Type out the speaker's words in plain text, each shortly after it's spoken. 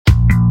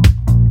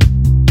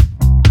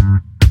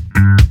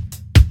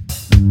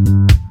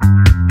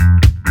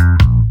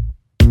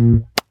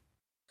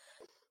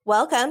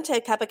Welcome to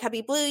Cup of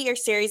Cubby Blue, your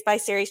series by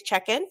series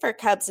check-in for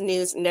Cubs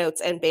news, notes,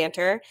 and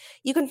banter.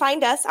 You can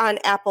find us on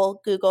Apple,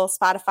 Google,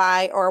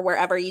 Spotify, or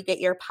wherever you get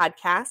your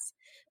podcasts.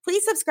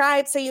 Please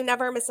subscribe so you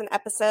never miss an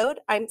episode.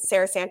 I'm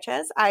Sarah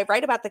Sanchez. I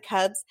write about the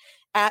Cubs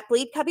at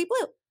Bleed Cubby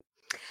Blue.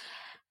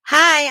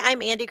 Hi,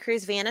 I'm Andy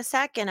Cruz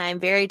Vanasek, and I'm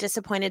very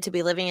disappointed to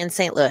be living in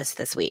St. Louis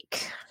this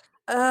week.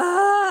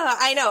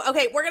 I know.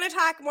 Okay, we're going to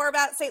talk more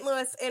about St.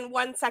 Louis in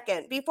 1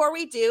 second. Before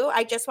we do,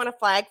 I just want to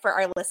flag for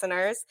our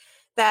listeners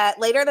that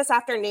later this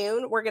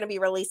afternoon, we're going to be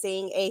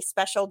releasing a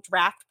special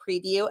draft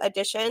preview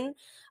edition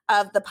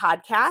of the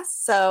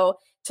podcast. So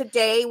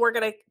today we're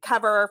going to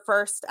cover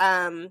first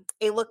a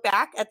look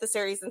back at the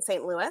series in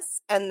St.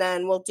 Louis, and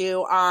then we'll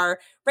do our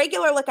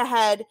regular look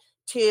ahead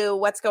to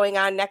what's going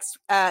on next,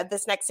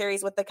 this next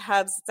series with the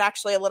Cubs. It's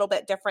actually a little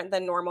bit different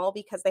than normal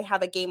because they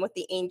have a game with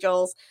the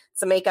Angels.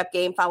 It's a makeup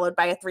game followed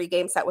by a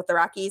 3-game set with the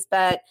Rockies.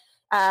 But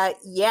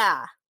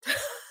yeah,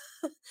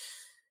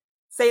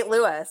 St.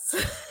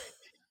 Louis.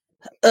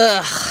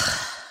 Ugh.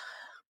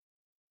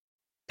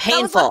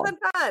 Painful. That was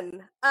less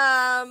than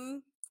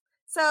fun.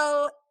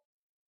 So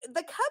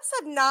the Cubs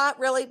have not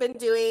really been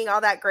doing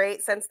all that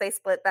great since they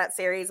split that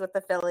series with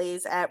the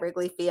Phillies at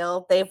Wrigley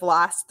Field. They've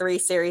lost 3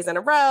 series in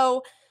a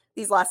row.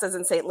 These losses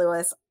in St.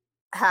 Louis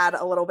had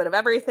a little bit of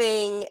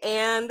everything,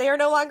 and they are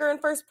no longer in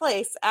first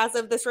place. As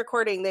of this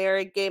recording, they are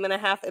a game and a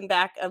half in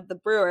back of the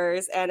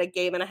Brewers and a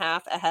game and a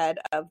half ahead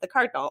of the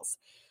Cardinals.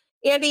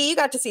 Andy, you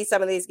got to see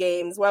some of these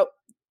games. What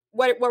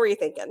were you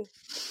thinking?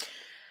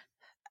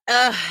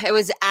 It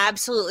was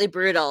absolutely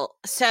brutal.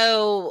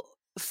 So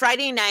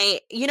Friday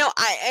night,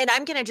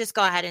 I'm going to just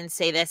go ahead and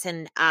say this,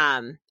 and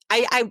I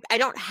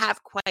don't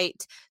have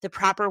quite the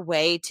proper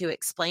way to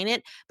explain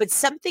it, but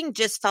something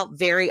just felt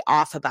very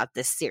off about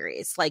this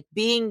series. Like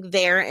being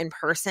there in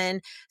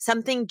person,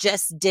 something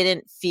just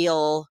didn't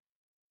feel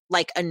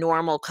like a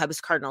normal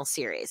Cubs-Cardinals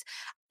series.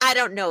 I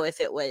don't know if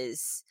it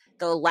was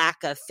the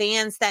lack of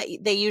fans that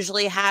they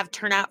usually have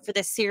turn out for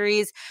this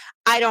series.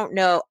 I don't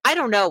know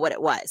what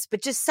it was,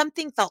 but just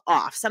something felt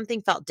off.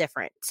 Something felt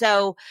different.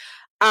 So,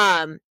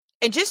 and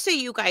just so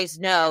you guys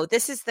know,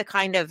 this is the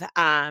kind of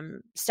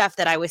stuff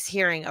that I was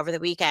hearing over the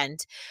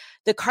weekend.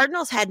 The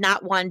Cardinals had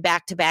not won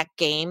back-to-back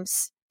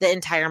games the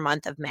entire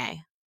month of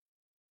May.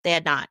 They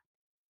had not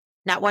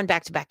won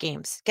back-to-back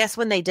games. Guess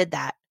when they did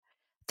that?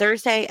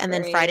 Thursday and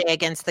then Friday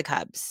against the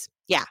Cubs.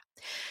 Yeah.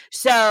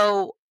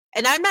 So,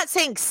 and I'm not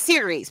saying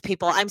series,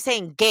 people. I'm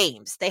saying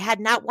games. They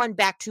had not won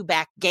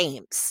back-to-back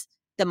games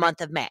the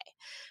month of May.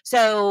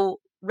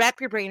 So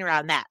wrap your brain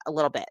around that a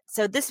little bit.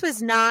 So this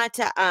was not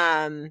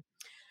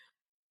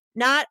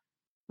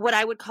what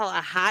I would call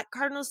a hot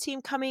Cardinals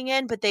team coming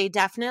in, but they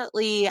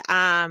definitely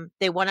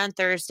they won on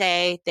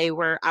Thursday. They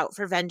were out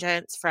for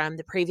vengeance from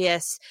the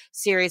previous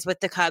series with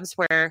the Cubs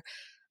where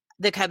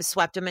the Cubs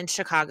swept them in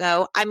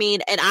Chicago. I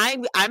mean, and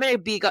I'm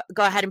going to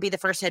go ahead and be the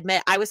first to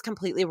admit I was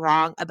completely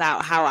wrong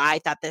about how I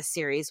thought this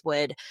series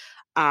would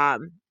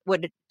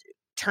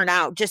turn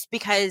out, just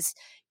because,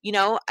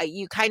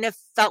 you kind of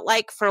felt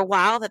like for a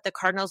while that the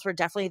Cardinals were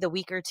definitely the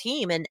weaker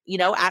team. And,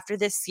 after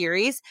this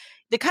series,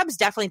 the Cubs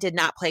definitely did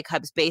not play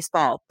Cubs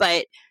baseball,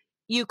 but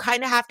you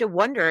kind of have to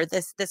wonder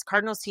this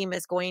Cardinals team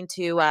is going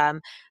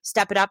to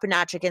step it up a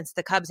notch against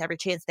the Cubs every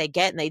chance they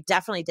get. And they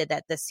definitely did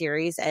that this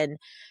series. And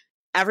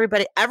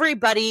everybody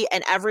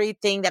and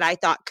everything that I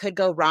thought could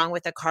go wrong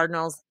with the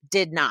Cardinals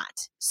did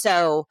not.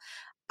 So,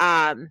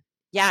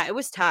 yeah, it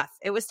was tough.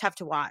 It was tough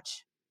to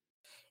watch.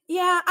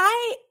 Yeah,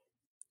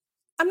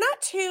 I'm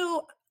not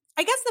too,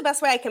 I guess the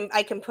best way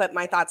I can put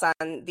my thoughts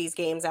on these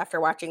games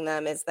after watching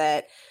them is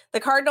that the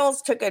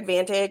Cardinals took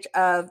advantage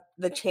of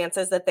the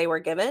chances that they were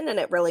given, and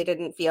it really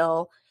didn't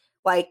feel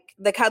like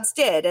the Cubs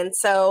did. And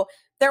so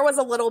there was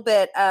a little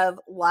bit of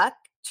luck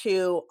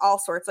to all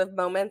sorts of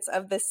moments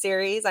of this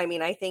series. I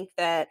mean, I think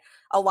that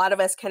a lot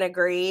of us can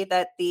agree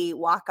that the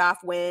walk-off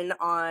win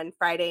on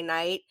Friday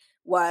night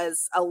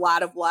was a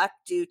lot of luck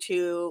due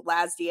to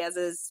Laz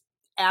Diaz's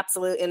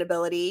absolute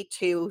inability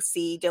to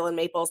see Dylan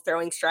Maples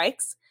throwing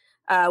strikes,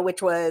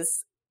 which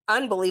was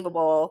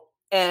unbelievable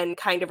and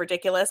kind of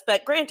ridiculous.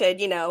 But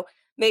granted,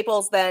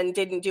 Maples then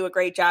didn't do a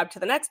great job to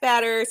the next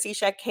batter.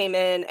 Cishek came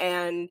in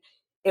and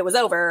it was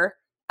over.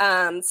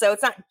 So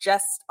it's not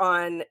just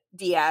on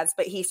Diaz,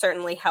 but he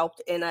certainly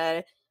helped in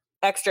a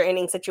extra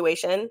inning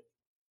situation.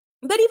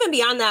 But even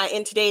beyond that,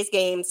 in today's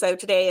game, so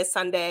today is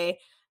Sunday,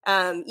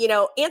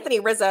 Anthony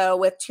Rizzo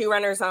with 2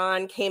 runners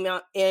on came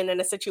in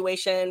a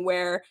situation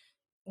where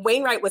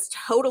Wainwright was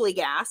totally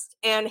gassed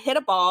and hit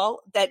a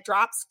ball that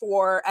drops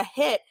for a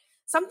hit,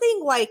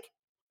 something like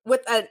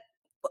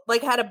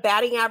had a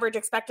batting average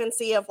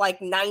expectancy of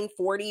like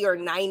 940 or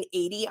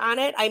 980 on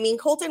it. I mean,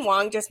 Colton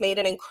Wong just made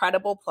an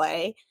incredible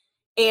play.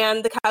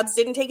 And the Cubs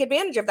didn't take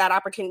advantage of that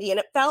opportunity. And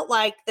it felt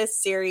like this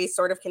series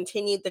sort of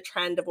continued the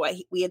trend of what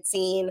we had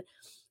seen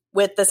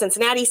with the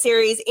Cincinnati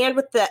series and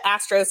with the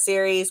Astros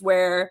series,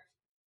 where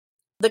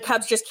the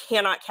Cubs just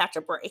cannot catch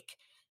a break.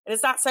 And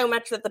it's not so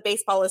much that the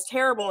baseball is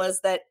terrible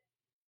as that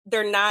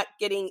they're not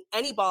getting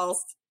any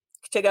balls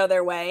to go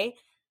their way.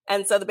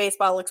 And so the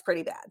baseball looks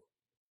pretty bad.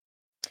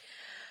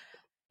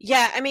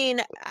 Yeah, I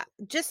mean,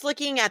 just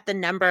looking at the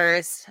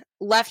numbers,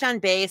 left on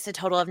base a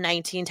total of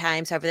 19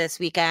 times over this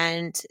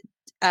weekend.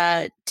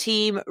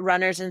 Team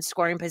runners in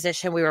scoring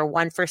position, we were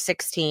 1 for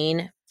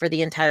 16 for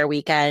the entire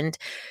weekend.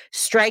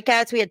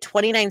 Strikeouts, we had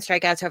 29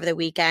 strikeouts over the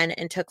weekend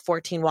and took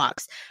 14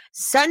 walks.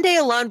 Sunday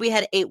alone, we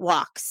had 8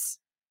 walks.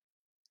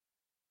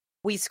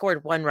 We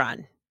scored 1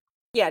 run.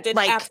 Yeah, did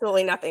Like,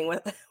 absolutely nothing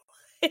with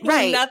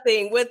right.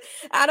 nothing with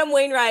Adam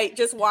Wainwright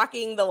just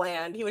walking the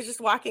land. He was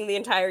just walking the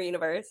entire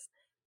universe.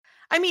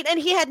 I mean, and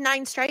he had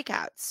 9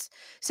 strikeouts.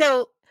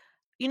 So,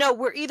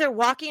 we're either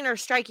walking or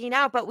striking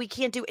out, but we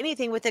can't do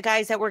anything with the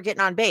guys that we're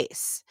getting on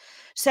base.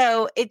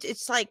 So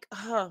it's like,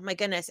 oh my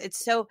goodness,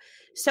 it's so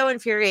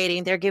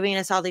infuriating. They're giving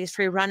us all these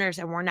free runners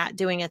and we're not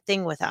doing a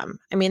thing with them.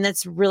 I mean,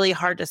 that's really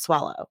hard to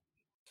swallow.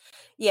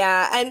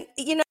 Yeah, and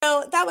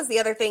that was the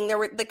other thing.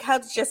 The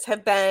Cubs just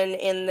have been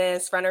in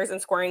this runners in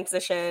scoring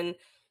position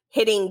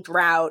hitting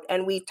drought,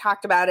 and we've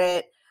talked about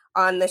it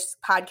on this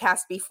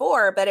podcast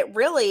before, but it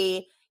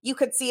really, you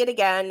could see it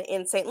again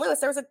in St. Louis.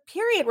 There was a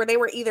period where they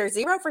were either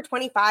 0 for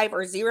 25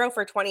 or 0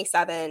 for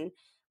 27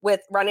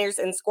 with runners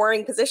in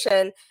scoring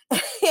position.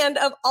 And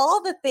of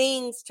all the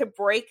things to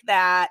break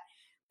that,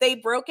 they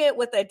broke it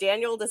with a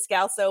Daniel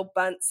Descalso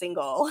bunt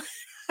single.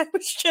 I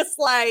was just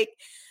like,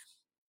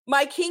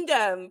 my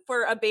kingdom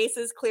for a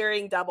bases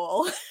clearing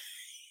double.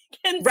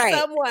 Can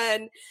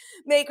someone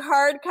make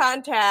hard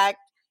contact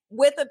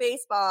with a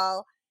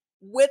baseball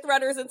with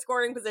runners in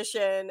scoring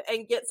position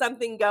and get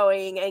something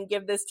going and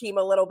give this team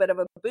a little bit of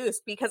a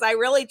boost? Because I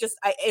really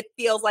it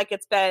feels like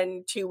it's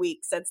been 2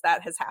 weeks since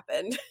that has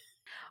happened.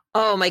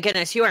 Oh my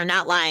goodness, you are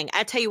not lying.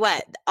 I tell you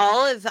what,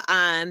 all of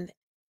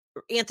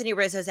Anthony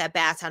Rizzo's at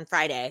bats on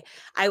Friday,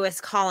 I was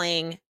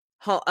calling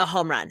a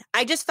home run.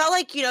 I just felt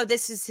like,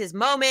 this is his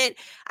moment.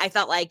 I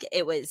felt like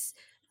it was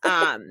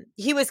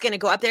he was going to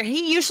go up there.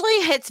 He usually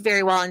hits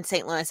very well in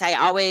St. Louis.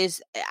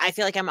 I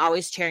feel like I'm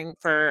always cheering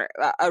for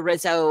a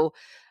Rizzo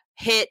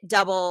hit,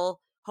 double,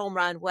 home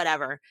run,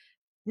 whatever.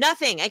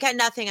 Nothing. I got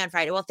nothing on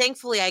Friday. Well,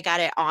 thankfully I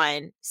got it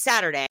on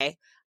Saturday.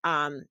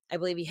 I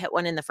believe he hit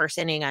one in the first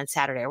inning on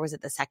Saturday, or was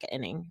it the second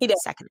inning? He did.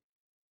 Second.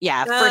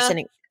 Yeah, first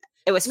inning.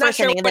 It was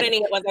first inning. What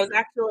inning it was. I was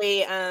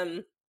actually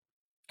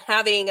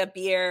having a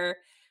beer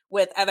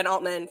with Evan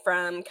Altman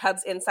from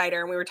Cubs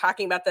Insider, and we were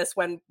talking about this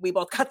when we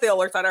both got the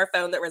alerts on our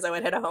phone that Rizzo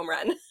had hit a home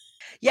run.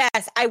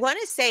 Yes, I want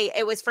to say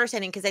it was first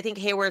inning because I think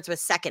Hayward's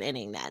was second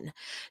inning then.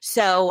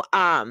 So,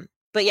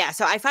 but yeah,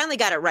 so I finally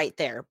got it right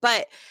there.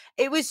 But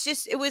it was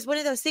one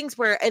of those things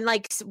where, and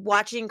like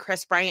watching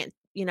Kris Bryant,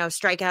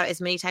 strike out as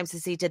many times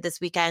as he did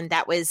this weekend,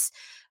 that was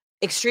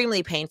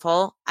extremely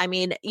painful. I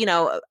mean,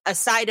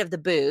 aside of the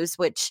boos,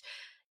 which,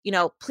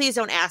 please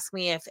don't ask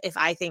me if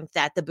I think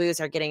that the boos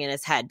are getting in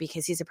his head,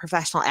 because he's a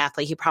professional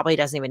athlete. He probably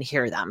doesn't even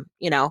hear them,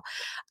 it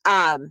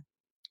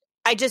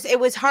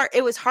was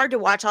hard to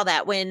watch all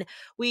that when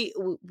we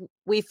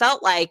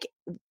felt like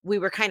we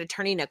were kind of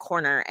turning a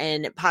corner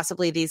and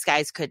possibly these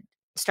guys could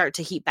start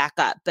to heat back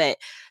up. But,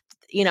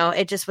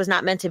 it just was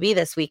not meant to be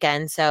this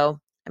weekend. So,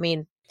 I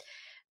mean,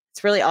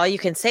 it's really all you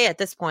can say at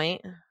this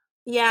point.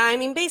 Yeah, I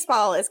mean,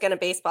 baseball is going to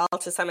baseball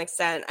to some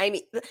extent. I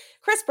mean,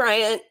 Kris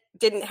Bryant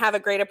didn't have a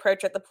great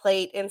approach at the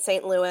plate in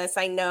St. Louis.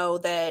 I know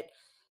that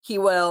he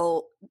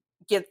will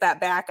get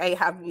that back. I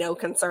have no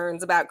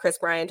concerns about Kris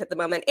Bryant at the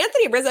moment.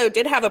 Anthony Rizzo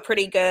did have a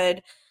pretty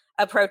good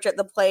approach at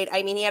the plate.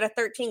 I mean, he had a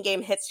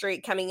 13-game hit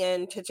streak coming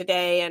into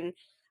today, and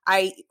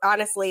I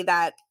honestly,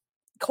 that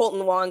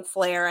Colton Wong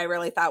flare I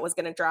really thought was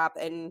going to drop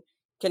and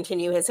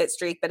continue his hit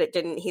streak, but it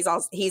didn't.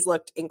 He's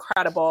looked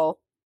incredible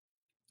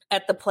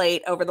at the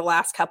plate over the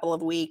last couple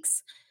of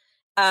weeks.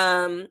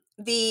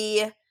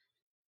 The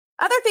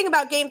other thing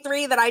about Game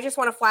 3 that I just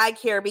want to flag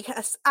here,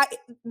 because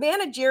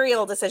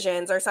managerial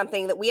decisions are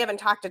something that we haven't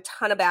talked a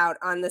ton about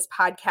on this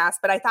podcast,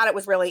 but I thought it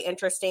was really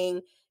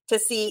interesting to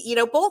see,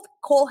 both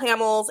Cole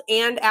Hamels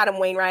and Adam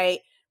Wainwright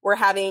were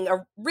having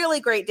a really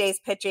great day's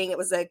pitching. It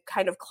was a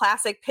kind of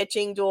classic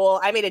pitching duel.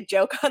 I made a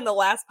joke on the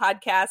last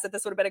podcast that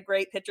this would have been a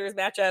great pitchers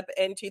matchup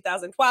in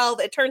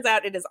 2012. It turns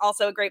out it is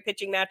also a great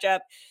pitching matchup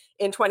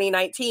in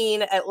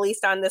 2019, at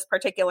least on this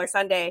particular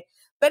Sunday.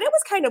 But it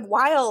was kind of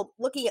wild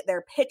looking at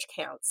their pitch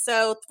counts.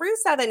 So through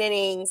 7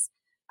 innings,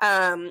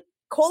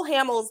 Cole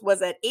Hamels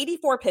was at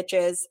 84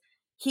 pitches.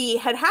 He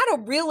had a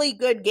really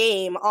good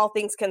game, all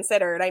things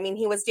considered. I mean,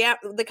 he was down.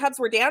 The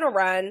Cubs were down a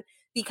run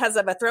because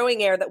of a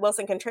throwing error that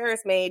Wilson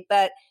Contreras made,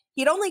 but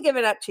he'd only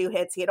given up 2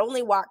 hits. He had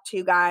only walked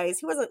 2 guys.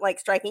 He wasn't like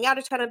striking out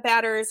a ton of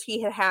batters. He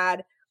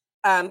had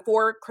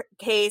 4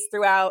 Ks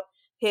throughout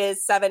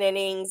his 7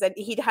 innings, and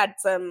he'd had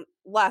some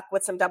luck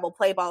with some double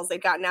play balls.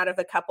 They'd gotten out of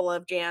a couple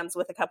of jams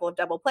with a couple of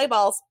double play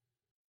balls.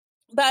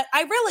 But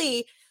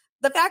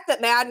the fact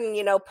that Madden,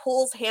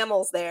 pulls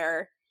Hamels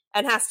there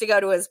and has to go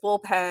to his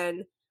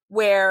bullpen,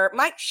 where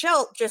Mike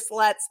Shildt just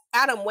lets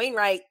Adam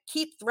Wainwright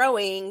keep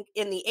throwing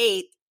in the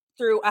 8th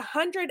through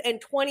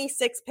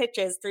 126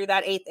 pitches through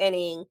that 8th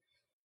inning.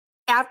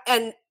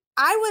 And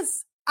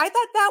I I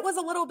thought that was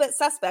a little bit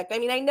suspect. I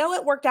mean, I know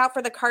it worked out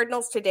for the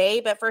Cardinals today,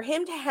 but for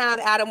him to have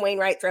Adam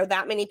Wainwright throw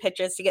that many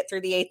pitches to get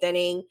through the 8th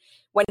inning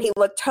when he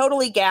looked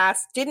totally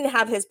gassed, didn't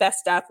have his best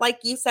stuff, like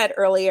you said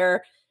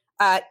earlier,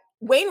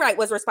 Wainwright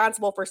was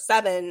responsible for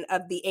 7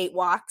 of the 8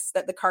 walks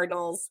that the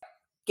Cardinals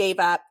gave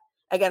up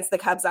against the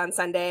Cubs on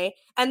Sunday.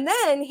 And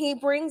then he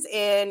brings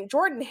in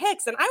Jordan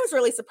Hicks. And I was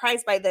really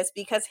surprised by this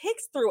because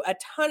Hicks threw a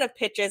ton of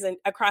pitches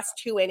across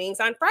 2 innings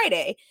on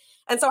Friday.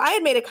 And so I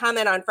had made a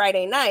comment on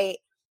Friday night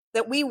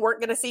that we weren't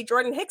going to see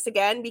Jordan Hicks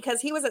again because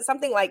he was at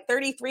something like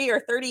 33 or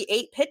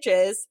 38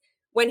 pitches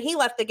when he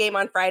left the game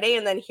on Friday.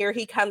 And then here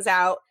he comes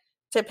out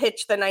to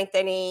pitch the 9th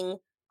inning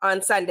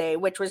on Sunday,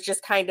 which was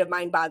just kind of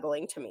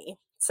mind-boggling to me.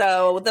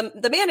 So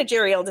the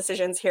managerial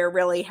decisions here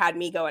really had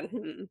me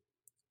going,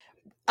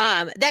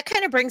 That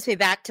kind of brings me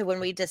back to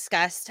when we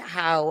discussed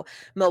how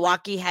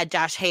Milwaukee had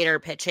Josh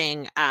Hader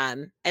pitching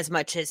as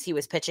much as he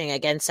was pitching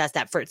against us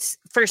that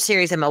first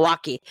series in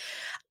Milwaukee.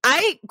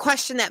 I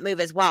question that move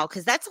as well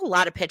because that's a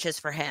lot of pitches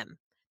for him.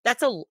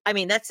 That's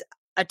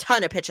a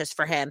ton of pitches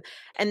for him.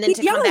 And then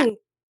he's young.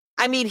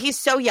 He's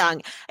so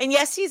young. And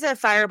yes, he's a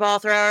fireball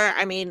thrower.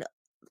 I mean,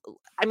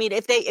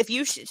 if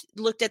you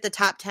looked at the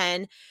top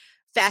 10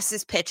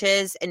 fastest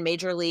pitches in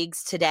major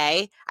leagues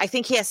today, I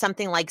think he has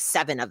something like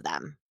 7 of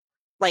them.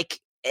 Like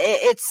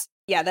it's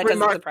that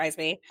doesn't surprise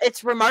me.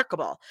 It's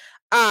remarkable.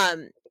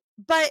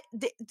 But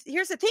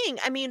here's the thing.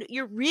 I mean,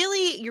 you're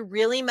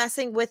really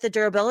messing with the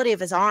durability of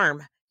his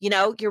arm.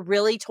 You're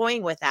really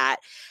toying with that.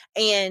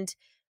 And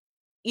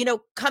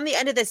come the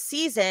end of the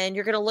season,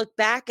 you're going to look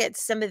back at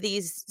some of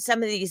these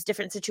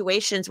different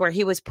situations where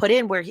he was put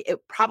in where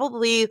it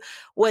probably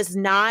was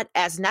not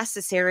as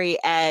necessary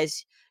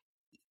as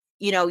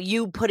you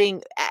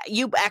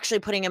actually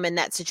putting him in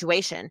that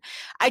situation.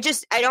 I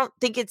don't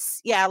think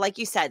it's, like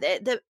you said,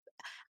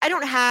 I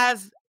don't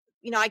have,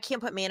 I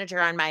can't put manager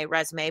on my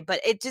resume, but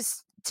it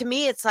just, to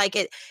me, it's like,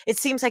 it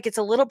seems like it's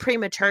a little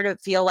premature to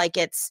feel like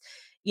it's,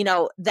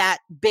 that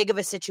big of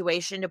a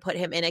situation to put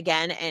him in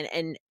again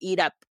and eat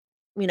up,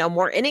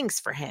 more innings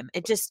for him.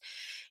 It just,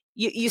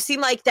 you seem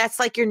like that's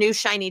like your new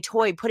shiny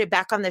toy, put it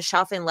back on the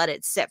shelf and let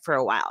it sit for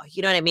a while.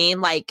 You know what I mean?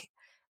 Like,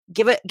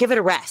 give it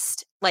a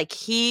rest. Like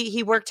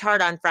he worked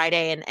hard on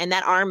Friday and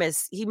that arm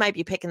he might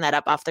be picking that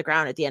up off the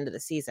ground at the end of the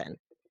season.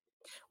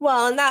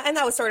 Well, and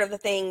that was sort of the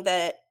thing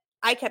that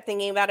I kept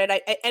thinking about it.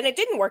 And it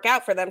didn't work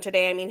out for them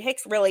today. I mean,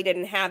 Hicks really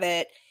didn't have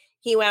it.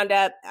 He wound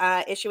up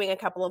issuing a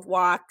couple of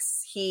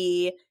walks.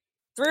 He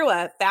threw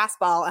a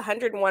fastball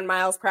 101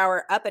 miles per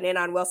hour up and in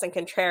on Wilson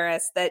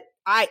Contreras that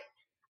I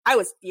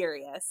was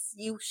furious.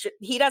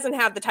 He doesn't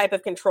have the type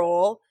of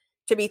control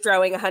to be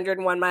throwing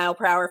 101 mile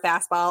per hour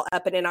fastball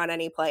up and in on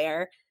any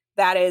player.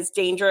 That is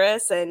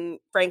dangerous and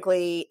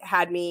frankly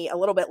had me a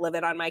little bit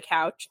livid on my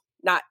couch,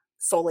 not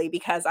solely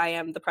because I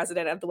am the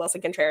president of the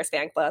Wilson Contreras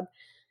fan club.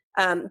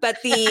 But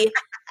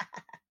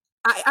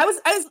I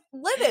was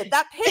livid.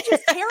 That pitch is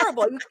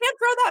terrible. You can't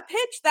throw that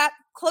pitch that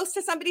close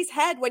to somebody's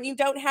head when you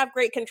don't have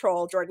great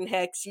control, Jordan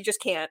Hicks. You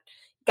just can't.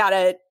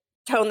 Gotta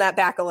tone that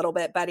back a little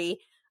bit, buddy.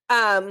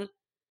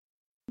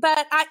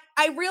 But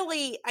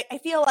I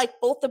feel like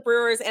both the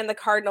Brewers and the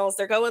Cardinals,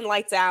 they're going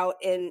lights out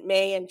in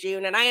May and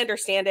June. And I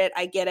understand it.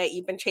 I get it.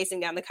 You've been chasing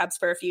down the Cubs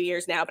for a few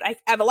years now, but I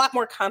have a lot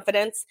more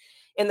confidence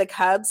in the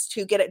Cubs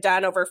to get it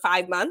done over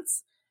 5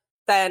 months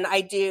than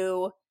I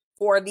do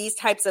for these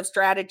types of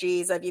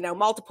strategies of,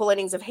 multiple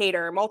innings of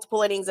Hader,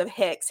 multiple innings of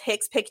Hicks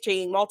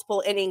pitching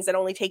multiple innings and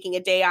only taking a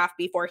day off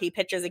before he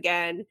pitches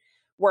again,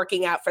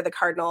 working out for the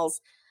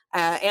Cardinals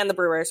and the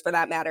Brewers for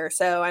that matter.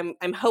 So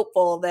I'm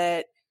hopeful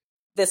that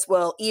this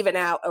will even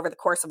out over the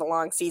course of a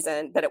long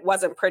season, but it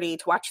wasn't pretty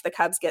to watch the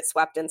Cubs get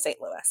swept in St.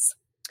 Louis.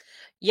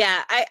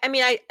 Yeah,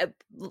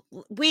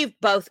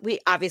 we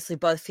obviously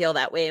both feel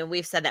that way, and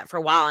we've said that for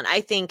a while. And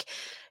I think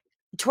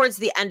towards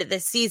the end of the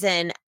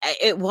season,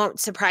 it won't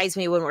surprise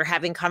me when we're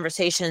having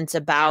conversations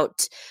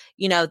about,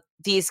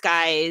 these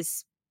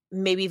guys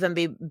maybe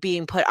even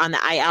being put on the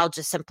IL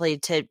just simply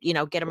to,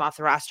 get them off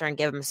the roster and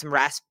give them some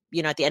rest,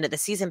 at the end of the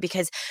season,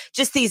 because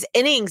just these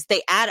innings,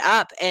 they add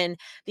up, and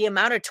the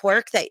amount of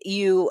torque that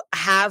you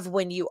have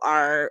when you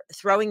are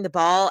throwing the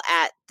ball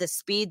at the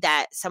speed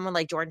that someone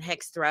like Jordan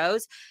Hicks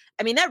throws,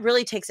 that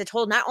really takes a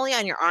toll, not only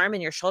on your arm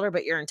and your shoulder,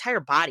 but your entire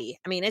body.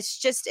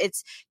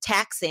 It's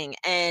taxing.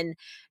 And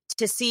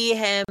to see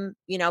him,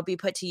 be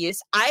put to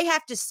use, I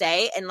have to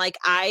say, and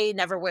I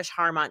never wish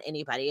harm on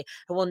anybody.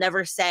 I will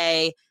never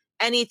say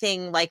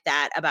anything like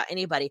that about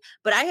anybody,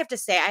 but I have to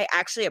say, I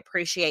actually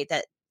appreciate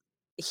that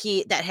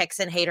Hicks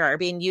and Hader are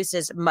being used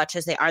as much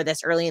as they are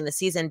this early in the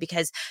season,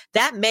 because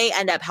that may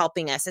end up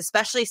helping us,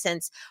 especially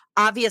since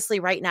obviously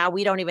right now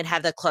we don't even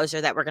have the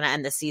closer that we're going to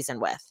end the season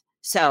with.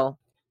 So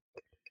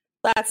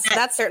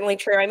that's certainly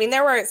true.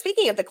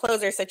 Speaking of the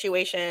closer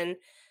situation,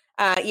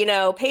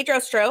 Pedro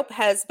Strop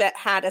has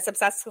had a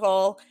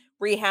successful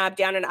rehab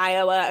down in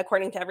Iowa,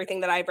 according to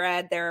everything that I've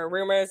read. There are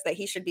rumors that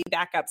he should be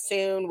back up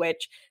soon,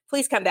 which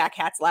please come back,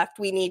 Hats Left.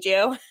 We need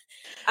you.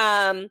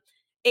 And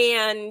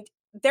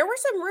there were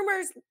some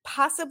rumors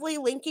possibly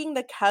linking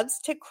the Cubs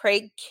to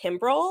Craig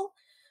Kimbrell.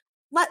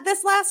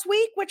 this last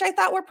week, which I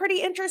thought were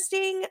pretty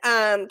interesting.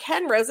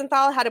 Ken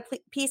Rosenthal had a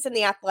piece in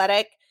The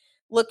Athletic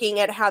looking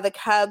at how the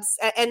Cubs,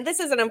 and this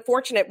is an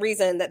unfortunate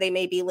reason that they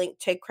may be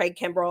linked to Craig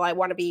Kimbrel. I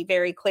want to be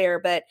very clear,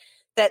 but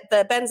that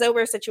the Ben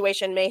Zobrist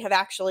situation may have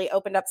actually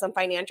opened up some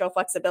financial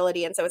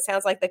flexibility. And so it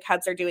sounds like the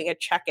Cubs are doing a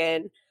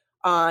check-in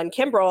on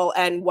Kimbrel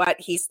and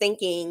what he's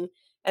thinking.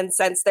 And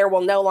since there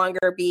will no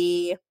longer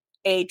be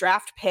a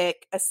draft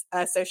pick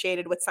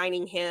associated with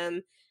signing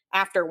him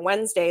after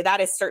Wednesday,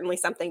 that is certainly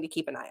something to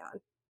keep an eye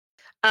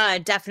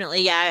on.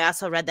 Definitely. Yeah. I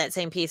also read that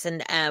same piece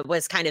and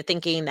was kind of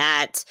thinking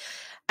that,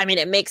 I mean,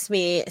 it makes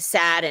me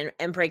sad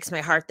and breaks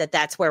my heart that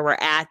that's where we're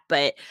at.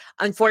 But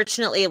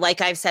unfortunately,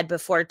 like I've said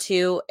before,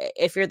 too,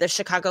 if you're the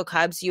Chicago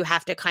Cubs, you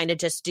have to kind of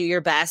just do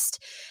your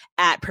best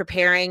at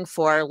preparing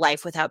for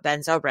life without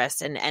Ben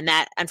Zobrist. And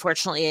that,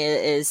 unfortunately,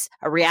 is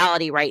a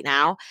reality right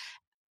now.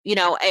 You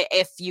know,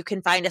 if you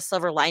can find a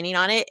silver lining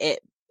on it,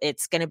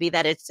 it's going to be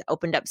that it's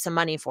opened up some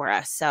money for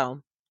us.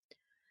 So.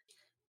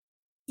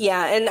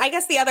 Yeah, and I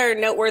guess the other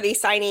noteworthy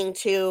signing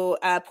to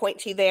point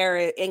to there,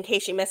 in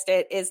case you missed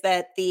it, is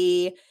that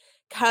the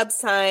Cubs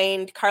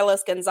signed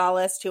Carlos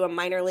Gonzalez to a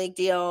minor league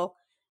deal.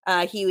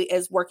 He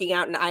is working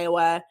out in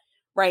Iowa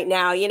right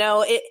now. You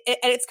know,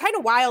 it's kind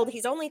of wild.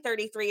 He's only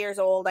 33 years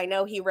old. I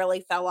know he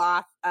really fell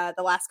off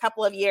the last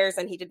couple of years,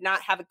 and he did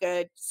not have a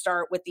good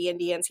start with the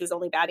Indians. He was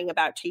only batting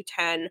about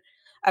 210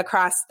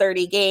 across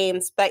 30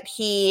 games, but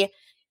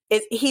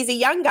he's a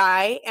young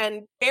guy,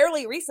 and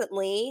fairly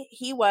recently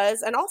he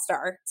was an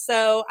all-star.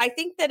 So I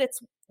think that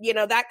it's, you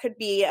know, that could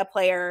be a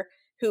player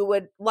who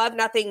would love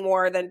nothing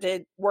more than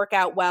to work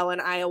out well in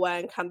Iowa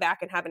and come back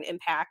and have an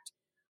impact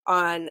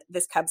on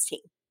this Cubs team.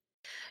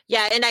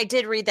 Yeah, and I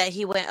did read that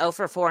he went 0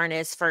 for 4 in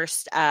his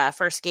first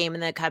game in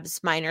the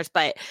Cubs minors.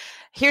 But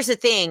here's the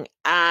thing.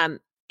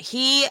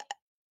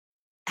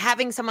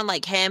 Having someone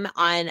like him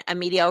on a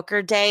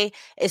mediocre day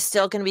is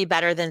still going to be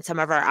better than some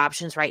of our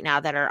options right now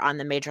that are on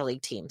the major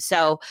league team.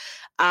 So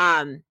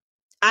I'm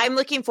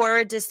looking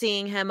forward to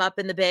seeing him up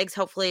in the bigs.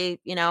 Hopefully,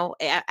 you know,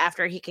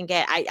 after he can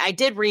get, I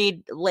did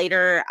read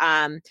later,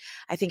 I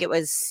think it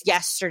was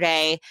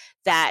yesterday,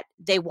 that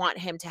they want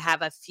him to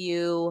have a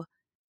few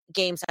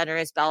games under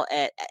his belt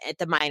at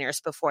the minors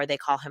before they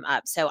call him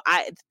up. So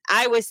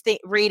I was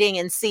reading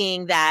and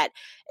seeing that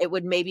it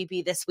would maybe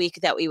be this week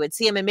that we would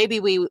see him, and maybe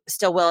we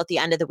still will at the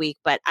end of the week,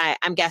 but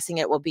I'm guessing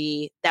that would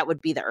be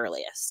the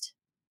earliest.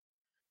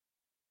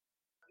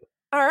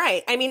 All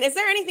right. I mean, is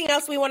there anything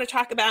else we want to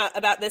talk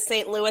about this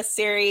St. Louis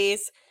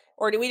series,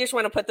 or do we just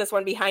want to put this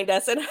one behind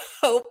us and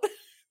hope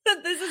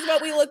that this is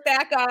what we look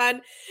back on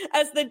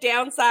as the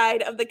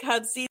downside of the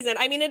Cubs season?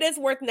 I mean, it is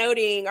worth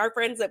noting our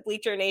friends at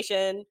Bleacher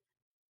Nation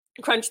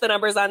crunched the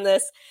numbers on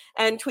this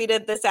and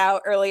tweeted this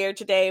out earlier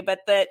today, but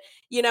that,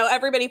 you know,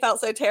 everybody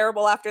felt so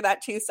terrible after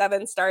that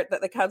 2-7 start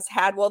that the Cubs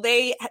had. Well,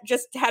 they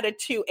just had a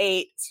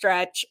 2-8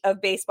 stretch of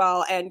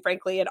baseball, and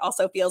frankly, it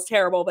also feels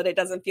terrible, but it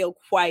doesn't feel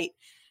quite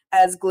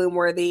as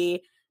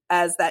gloom-worthy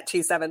as that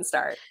 2-7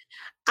 start.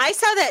 I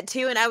saw that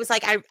too, and I was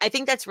like, I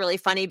think that's really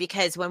funny,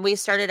 because when we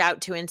started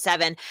out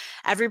 2-7,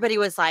 everybody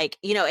was like,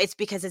 you know, it's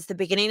because it's the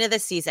beginning of the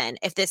season.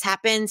 If this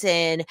happens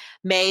in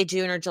May,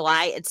 June, or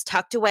July, it's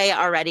tucked away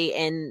already,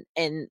 and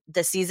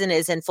the season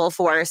is in full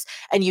force,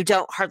 and you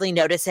don't hardly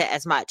notice it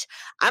as much.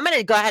 I'm going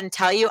to go ahead and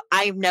tell you,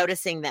 I'm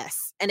noticing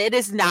this, and it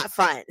is not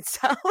fun.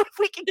 So if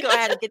we can go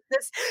ahead and get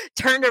this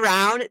turned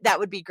around, that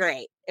would be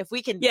great. If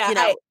we can, you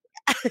know.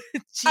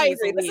 I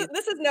agree.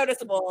 This is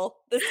noticeable.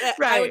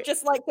 Right. I would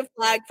just like to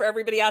flag for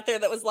everybody out there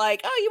that was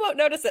like, "Oh, you won't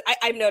notice it."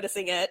 I'm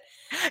noticing it.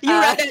 You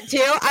read it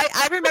too.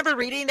 I remember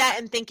reading that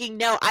and thinking,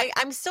 "No,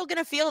 I'm still going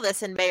to feel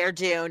this in May or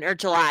June or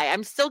July.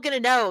 I'm still going to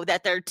know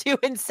that they're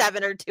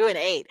 2-7 or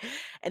 2-8."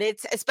 And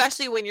it's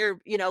especially when you're,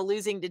 you know,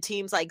 losing to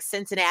teams like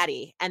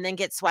Cincinnati and then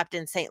get swept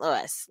in St.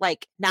 Louis.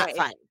 Like, not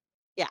fun.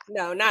 Yeah.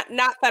 No,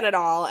 not fun at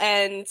all.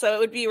 And so it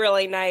would be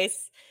really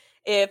nice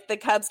if the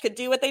Cubs could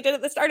do what they did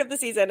at the start of the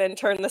season and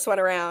turn this one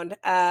around.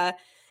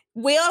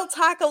 We'll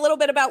talk a little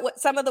bit about what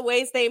some of the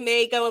ways they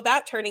may go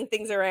about turning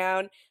things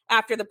around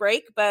after the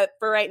break. But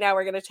for right now,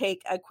 we're going to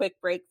take a quick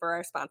break for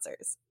our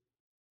sponsors.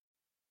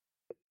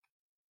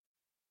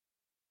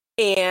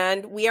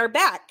 And we are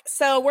back.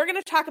 So we're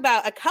going to talk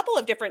about a couple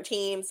of different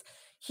teams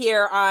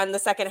here on the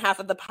second half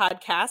of the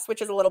podcast,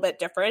 which is a little bit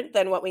different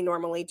than what we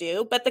normally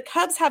do. But the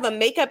Cubs have a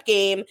makeup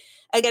game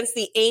against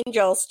the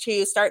Angels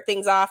to start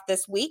things off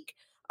this week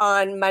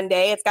on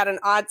Monday. It's got an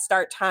odd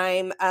start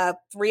time of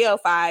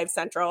 3:05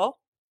 Central.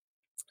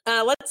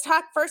 Let's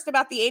talk first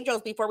about the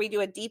Angels before we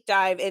do a deep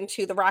dive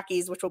into the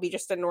Rockies, which will be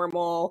just a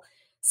normal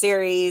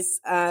series,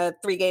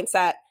 3-game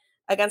set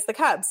against the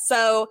Cubs.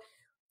 So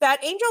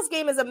that Angels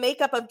game is a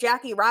makeup of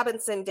Jackie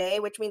Robinson Day,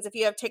 which means if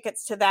you have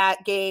tickets to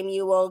that game,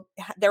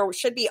 there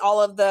should be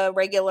all of the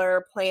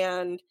regular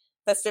planned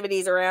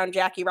festivities around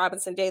Jackie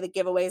Robinson Day. The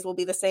giveaways will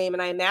be the same,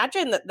 and I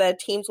imagine that the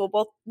teams will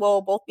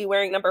both be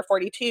wearing number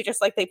 42, just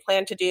like they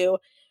planned to do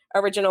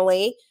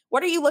originally.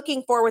 What are you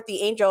looking for with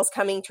the Angels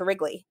coming to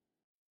Wrigley?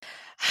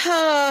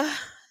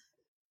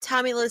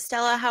 Tommy La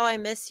Stella, how I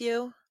miss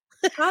you.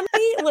 Tommy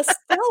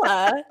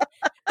LaStella.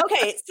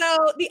 Okay,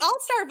 so the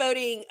All-Star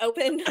voting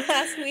opened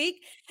last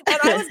week, and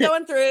I was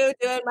going through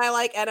doing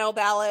my NL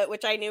ballot,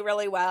 which I knew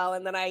really well,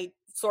 and then I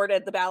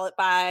sorted the ballot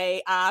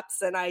by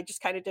ops, and I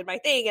just kind of did my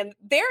thing. And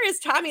there is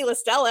Tommy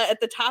LaStella at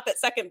the top at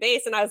second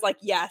base, and I was like,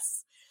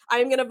 yes,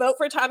 I'm going to vote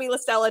for Tommy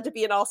LaStella to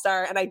be an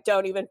All-Star, and I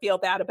don't even feel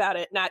bad about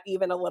it, not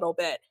even a little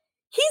bit.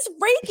 He's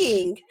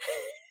raking.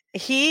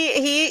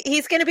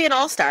 He's going to be an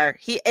All-Star.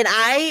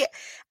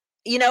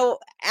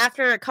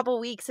 After a couple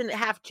weeks and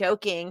half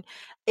joking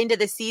into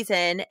the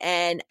season,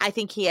 and I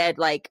think he had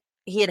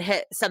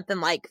hit something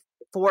like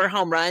 4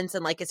 home runs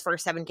in his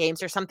first 7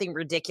 games or something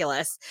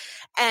ridiculous.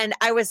 And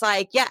I was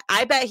like, yeah,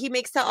 I bet he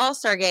makes the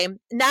All-Star game.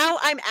 Now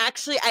I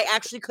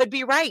actually could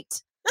be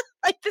right.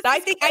 I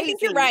think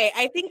you're right.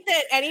 I think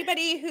that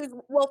anybody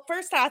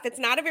first off, it's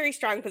not a very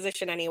strong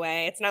position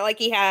anyway. It's not like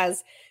he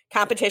has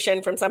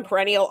competition from some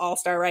perennial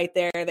All-Star right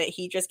there that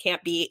he just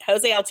can't beat.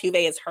 Jose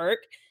Altuve is hurt.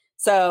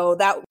 So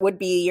that would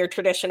be your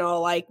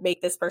traditional,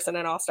 make this person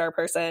an All-Star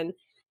person.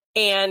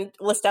 And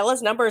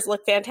LaStella's numbers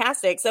look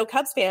fantastic. So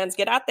Cubs fans,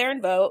 get out there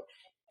and vote.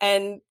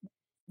 And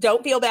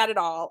don't feel bad at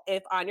all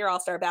if on your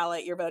All-Star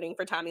ballot you're voting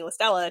for Tommy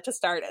LaStella to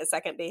start at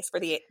second base for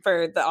the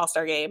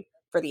All-Star game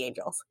for the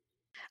Angels.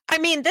 I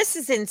mean, this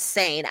is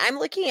insane. I'm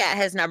looking at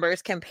his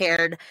numbers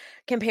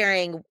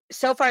comparing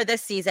so far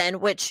this season,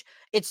 which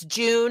it's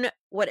June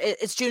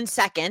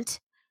 2nd.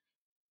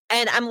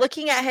 And I'm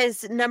looking at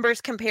his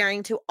numbers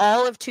comparing to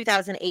all of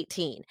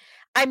 2018.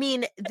 I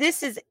mean,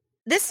 this is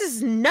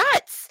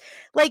nuts.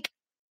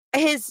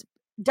 His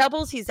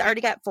doubles, he's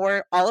already got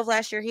 4. All of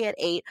last year, he had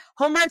 8.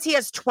 Home runs, he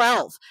has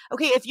 12.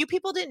 Okay, if you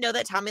people didn't know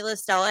that Tommy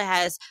LaStella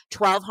has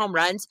 12 home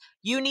runs,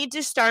 you need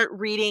to start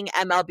reading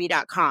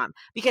MLB.com,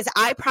 because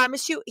I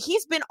promise you,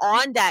 he's been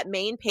on that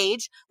main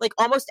page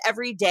almost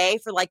every day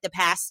for the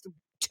past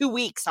 2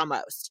 weeks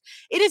almost.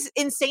 It is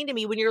insane to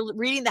me when you're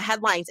reading the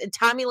headlines and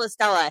Tommy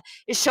LaStella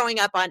is showing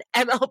up on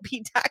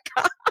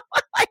MLB.com.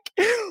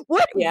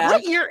 What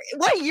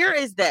year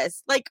is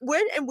this?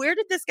 Where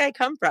did this guy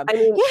come from? I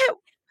mean,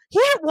 he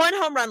hit 1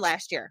 home run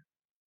last year.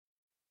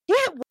 He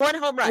hit 1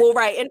 home run. Well,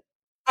 right. And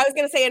I was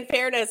going to say, in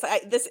fairness,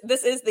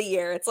 this is the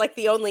year. It's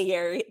the only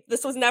year.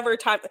 This was never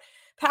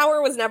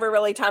power was never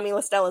really Tommy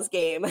LaStella's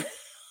game.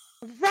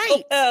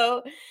 Right.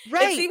 So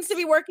it seems to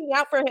be working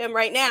out for him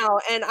right now.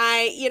 And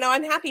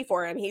I'm happy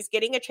for him. He's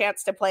getting a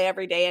chance to play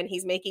every day and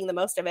he's making the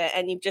most of it.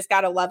 And you've just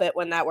got to love it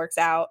when that works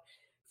out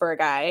for a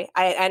guy.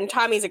 And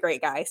Tommy's a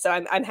great guy. So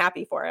I'm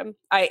happy for him.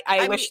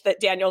 I wish that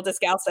Daniel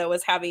Descalso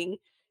was having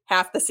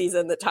half the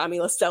season that Tommy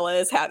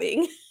LaStella is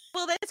having.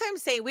 Well, that's what I'm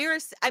saying.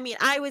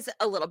 I was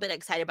a little bit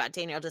excited about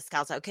Daniel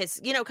Descalso because,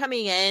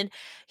 coming in,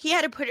 he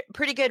had a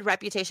pretty good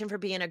reputation for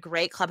being a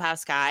great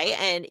clubhouse guy.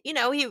 And,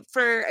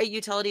 for a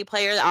utility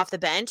player off the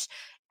bench,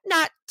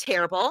 not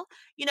terrible,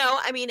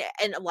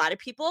 and a lot of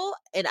people,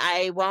 and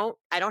I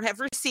don't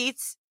have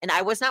receipts, and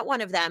I was not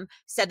one of them,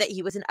 said that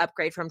he was an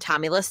upgrade from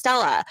Tommy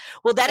LaStella.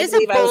 Well, that is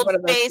a bold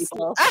face.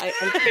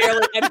 I'm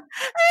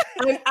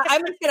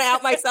just going to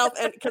out myself,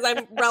 and because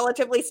I'm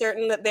relatively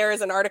certain that there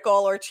is an article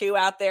or 2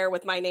 out there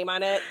with my name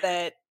on it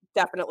that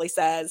definitely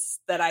says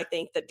that I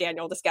think that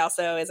Daniel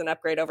Descalso is an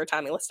upgrade over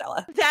Tommy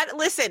LaStella.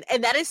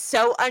 And that is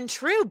so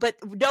untrue, but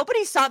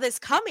nobody saw this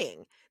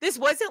coming. This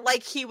wasn't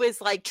like he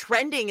was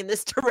trending in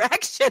this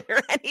direction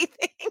or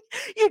anything.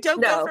 You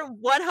don't go from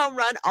 1 home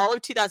run all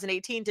of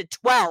 2018 to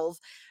 12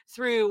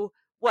 through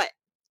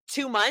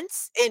 2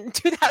 months in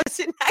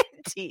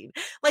 2019.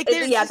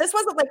 This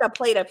wasn't a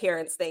plate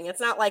appearance thing.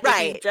 It's not like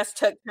if you just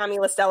took Tommy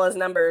LaStella's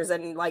numbers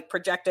and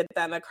projected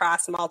them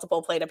across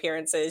multiple plate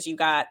appearances, you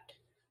got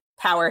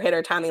power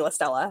hitter Tommy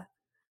LaStella.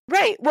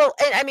 Right. Well,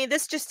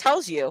 this just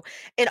tells you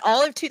in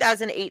all of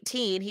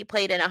 2018, he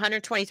played in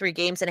 123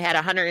 games and had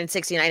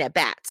 169 at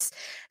bats.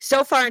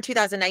 So far in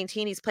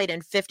 2019, he's played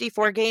in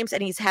 54 games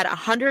and he's had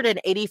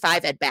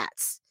 185 at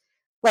bats.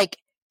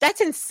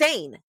 That's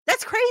insane.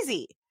 That's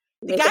crazy.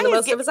 The guy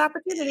is giving his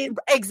opportunity.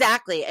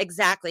 Exactly.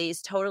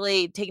 He's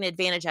totally taking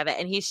advantage of it,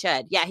 and he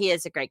should. Yeah, he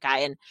is a great guy,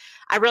 and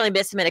I really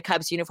miss him in a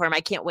Cubs uniform.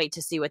 I can't wait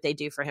to see what they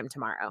do for him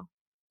tomorrow.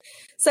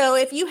 So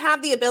if you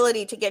have the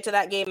ability to get to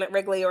that game at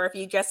Wrigley, or if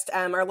you just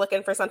are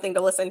looking for something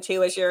to listen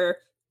to as your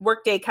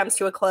workday comes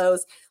to a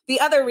close, the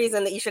other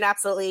reason that you should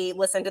absolutely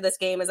listen to this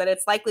game is that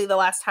it's likely the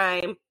last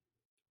time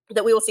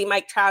that we will see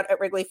Mike Trout at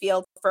Wrigley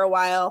Field for a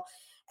while.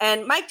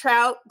 And Mike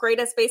Trout,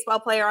 greatest baseball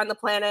player on the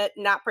planet,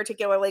 not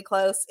particularly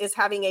close, is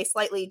having a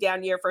slightly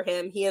down year for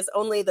him. He is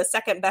only the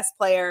second best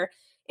player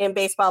in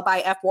baseball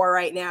by FWAR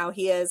right now.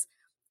 He is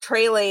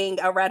trailing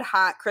a red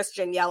hot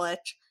Christian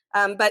Yelich.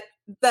 But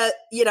the,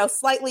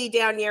 slightly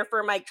down year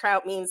for Mike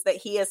Trout means that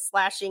he is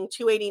slashing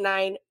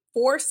 289,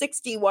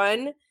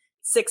 461,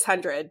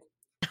 600,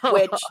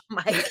 which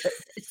my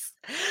goodness.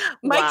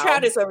 Mike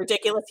Trout is a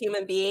ridiculous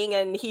human being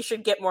and he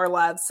should get more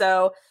love.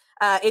 So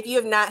if you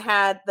have not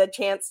had the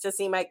chance to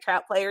see Mike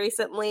Trout play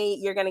recently,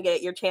 you're going to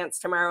get your chance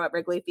tomorrow at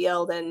Wrigley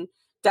Field, and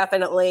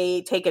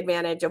definitely take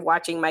advantage of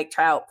watching Mike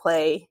Trout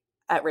play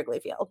at Wrigley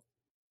Field.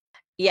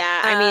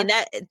 Yeah,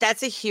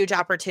 that's a huge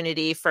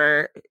opportunity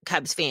for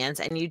Cubs fans,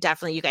 and you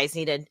guys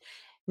need to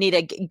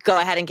need to go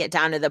ahead and get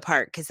down to the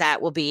park, because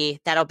that'll be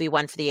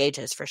one for the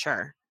ages for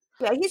sure.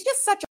 Yeah, he's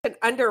just such an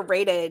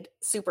underrated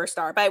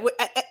superstar. But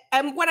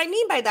and what I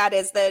mean by that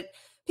is that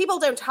people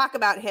don't talk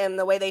about him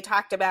the way they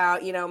talked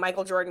about,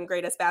 Michael Jordan,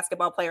 greatest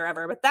basketball player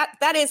ever. But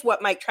that is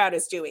what Mike Trout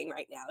is doing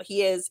right now.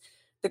 He is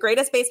the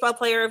greatest baseball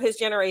player of his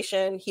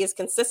generation. He is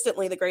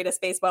consistently the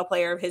greatest baseball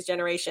player of his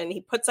generation.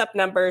 He puts up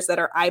numbers that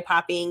are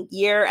eye-popping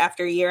year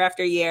after year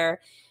after year.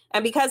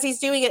 And because he's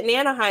doing it in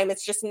Anaheim,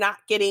 it's just not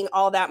getting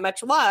all that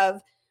much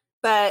love.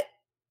 But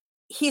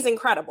he's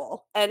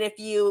incredible. And if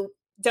you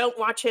don't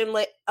watch him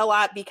a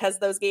lot because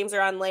those games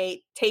are on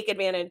late, take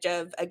advantage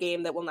of a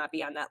game that will not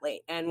be on that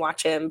late and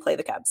watch him play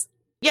the Cubs.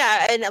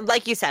 Yeah, and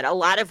like you said, a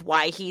lot of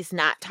why he's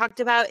not talked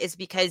about is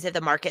because of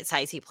the market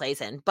size he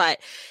plays in. But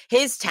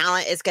his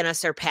talent is going to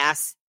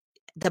surpass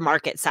the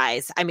market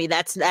size. I mean,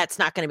 that's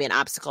not going to be an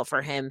obstacle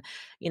for him,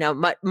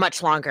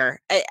 much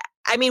longer.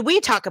 I mean, we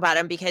talk about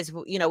him because,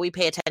 we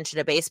pay attention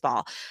to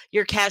baseball.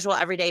 Your casual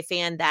everyday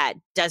fan that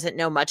doesn't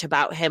know much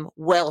about him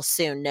will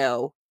soon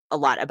know a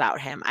lot about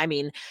him. I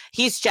mean,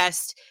 he's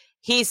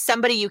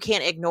somebody you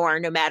can't ignore,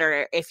 no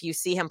matter if you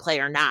see him play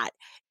or not.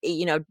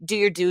 Do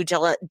your due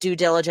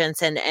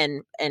diligence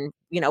and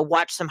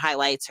watch some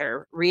highlights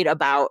or read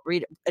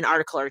an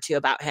article or two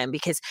about him,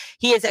 because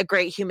he is a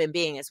great human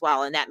being as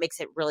well. And that makes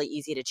it really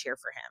easy to cheer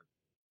for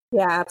him.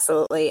 Yeah,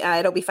 absolutely.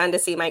 It'll be fun to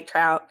see Mike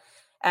Trout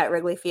at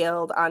Wrigley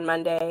Field on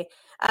Monday.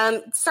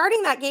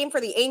 Starting that game for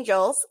the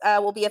Angels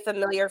will be a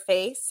familiar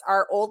face.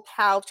 Our old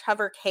pal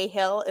Trevor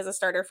Cahill is a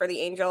starter for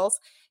the Angels.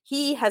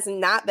 He has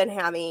not been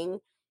having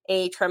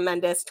a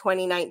tremendous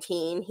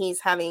 2019. He's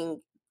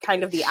having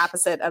kind of the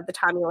opposite of the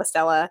Tommy La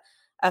Stella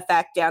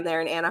effect down there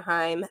in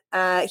Anaheim.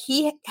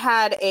 He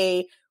had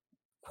a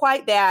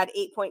quite bad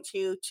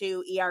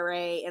 8.22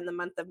 ERA in the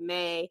month of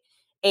May,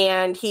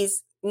 and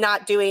he's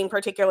not doing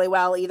particularly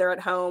well either at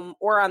home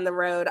or on the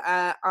road.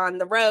 On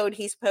the road,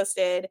 he's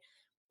posted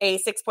a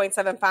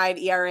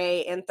 6.75 ERA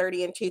in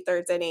 30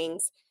 2/3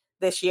 innings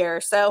this year.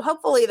 So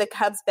hopefully the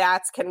Cubs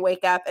bats can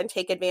wake up and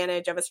take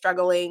advantage of a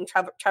struggling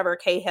Trevor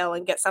Cahill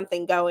and get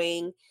something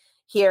going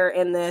here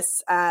in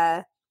this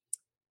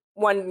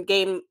one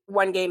game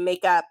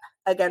makeup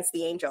against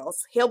the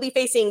Angels. He'll be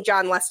facing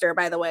John Lester,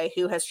 by the way,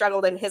 who has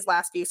struggled in his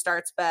last few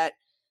starts, but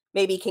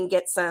maybe can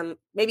get some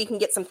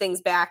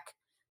things back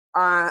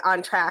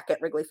on track at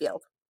Wrigley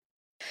Field.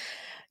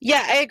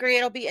 Yeah, I agree.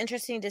 It'll be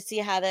interesting to see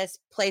how this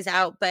plays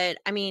out. But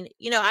I mean,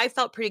 I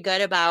felt pretty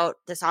good about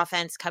this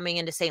offense coming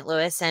into St.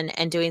 Louis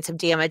and doing some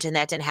damage, and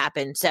that didn't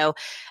happen. So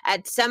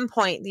at some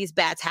point, these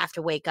bats have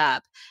to wake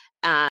up.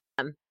 And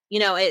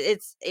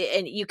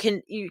you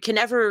can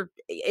never,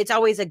 it's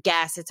always a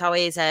guess. It's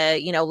always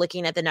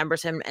looking at the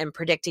numbers and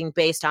predicting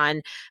based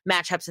on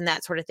matchups and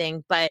that sort of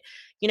thing. But,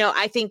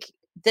 I think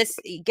this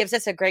gives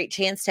us a great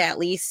chance to at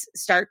least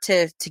start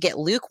to get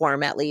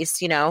lukewarm. At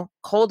least,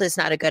 cold is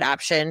not a good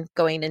option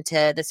going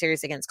into the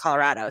series against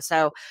Colorado.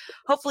 So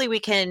hopefully we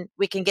can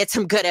get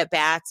some good at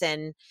bats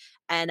and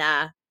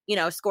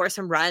score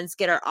some runs,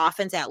 get our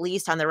offense at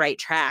least on the right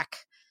track.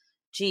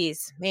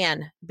 Geez,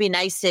 man, it'd be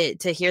nice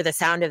to hear the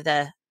sound of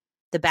the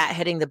bat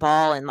hitting the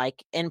ball and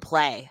like in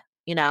play,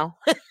 Yeah,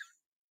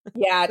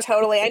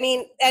 totally. I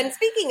mean, and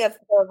speaking of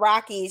the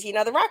Rockies,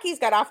 the Rockies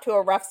got off to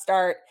a rough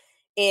start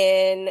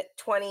in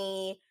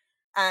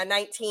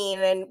 2019,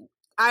 and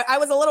I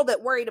was a little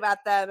bit worried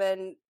about them,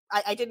 and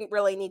I didn't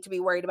really need to be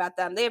worried about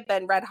them. They have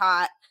been red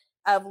hot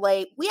of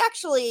late. We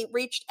actually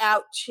reached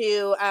out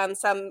to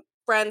some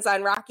friends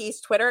on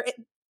Rockies Twitter.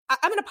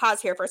 I'm going to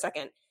pause here for a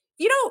second. If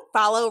you don't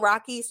follow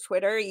Rockies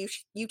Twitter, you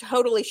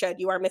totally should.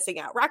 You are missing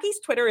out.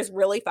 Rockies Twitter is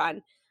really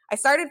fun. I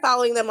started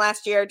following them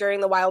last year during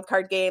the wild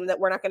card game that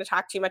we're not going to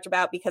talk too much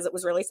about because it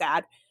was really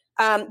sad.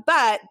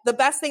 But the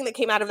best thing that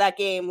came out of that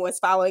game was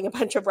following a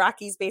bunch of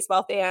Rockies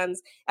baseball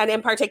fans, and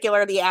in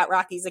particular the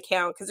 @Rockies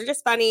account, because they're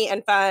just funny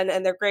and fun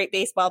and they're great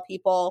baseball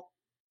people.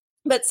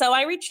 But so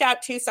I reached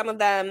out to some of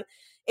them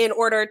in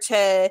order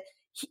to,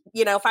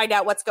 find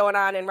out what's going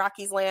on in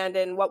Rockies land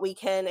and what we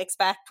can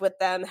expect with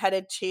them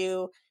headed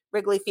to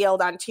Wrigley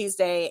Field on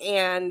Tuesday.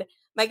 And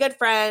my good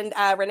friend,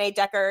 Renee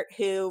Deckert,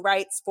 who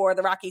writes for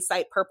the Rockies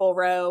site Purple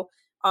Row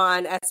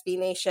on SB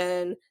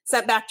Nation,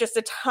 sent back just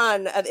a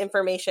ton of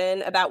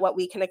information about what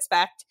we can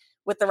expect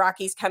with the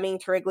Rockies coming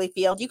to Wrigley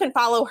Field. You can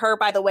follow her,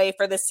 by the way,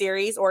 for this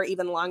series or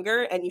even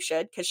longer, and you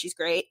should, because she's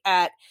great,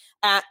 at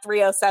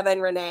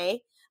 307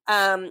 Renee.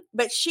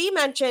 But she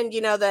mentioned,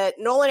 that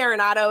Nolan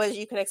Arenado, as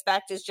you can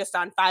expect, is just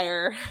on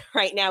fire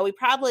right now. We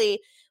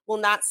probably will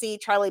not see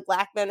Charlie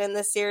Blackmon in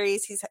this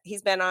series.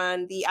 He's been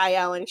on the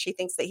IL, and she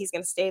thinks that he's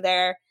going to stay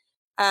there.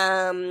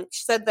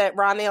 She said that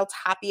Raimel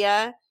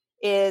Tapia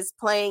is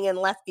playing in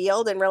left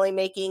field and really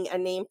making a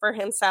name for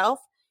himself.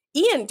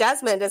 Ian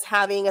Desmond is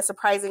having a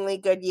surprisingly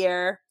good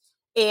year.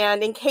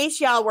 And in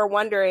case y'all were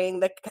wondering,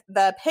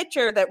 the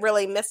pitcher that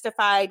really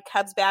mystified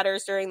Cubs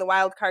batters during the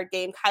wild card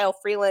game, Kyle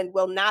Freeland,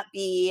 will not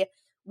be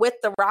with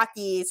the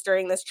Rockies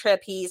during this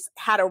trip. He's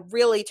had a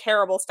really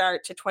terrible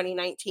start to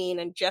 2019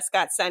 and just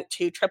got sent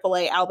to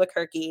AAA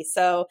Albuquerque.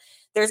 So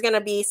there's going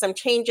to be some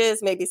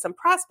changes, maybe some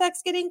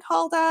prospects getting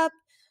called up.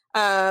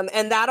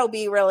 And that'll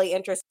be really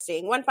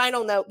interesting. One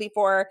final note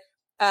before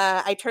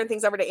I turn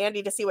things over to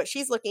Andy to see what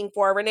she's looking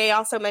for. Renee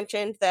also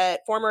mentioned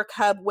that former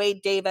Cub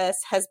Wade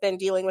Davis has been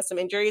dealing with some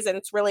injuries, and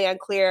it's really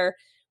unclear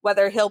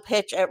whether he'll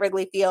pitch at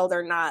Wrigley Field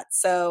or not.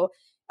 So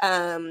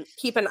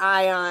keep an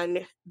eye on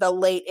the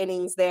late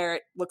innings there.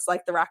 It looks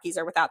like the Rockies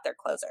are without their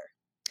closer.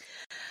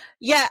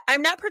 Yeah,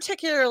 I'm not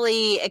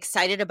particularly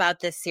excited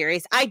about this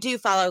series. I do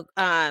follow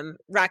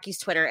Rockies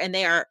Twitter, and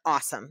they are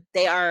awesome.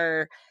 They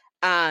are,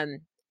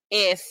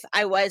 if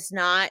I was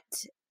not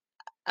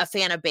a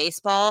fan of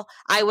baseball,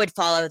 I would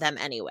follow them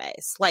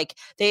anyways. Like,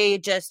 they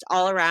just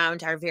all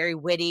around are very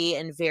witty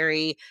and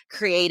very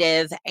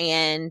creative,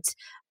 and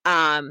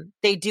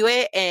they do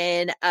it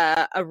in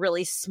a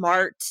really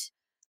smart,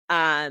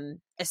 a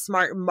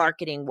smart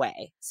marketing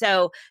way.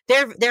 So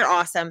they're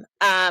awesome.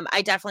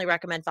 I definitely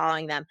recommend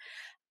following them.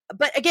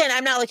 But again,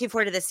 I'm not looking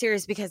forward to this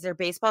series because their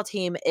baseball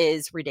team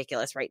is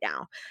ridiculous right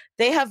now.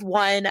 They have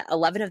won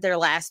 11 of their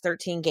last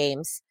 13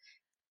 games,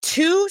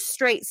 2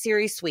 straight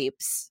series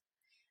sweeps,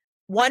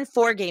 1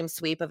 4-game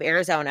sweep of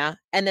Arizona,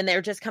 and then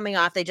they're just coming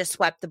off. They just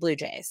swept the Blue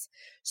Jays.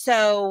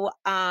 So,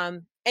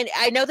 and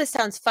I know this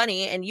sounds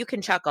funny, and you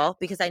can chuckle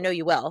because I know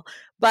you will.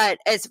 But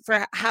as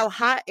for how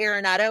hot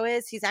Arenado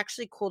is, he's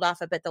actually cooled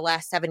off a bit the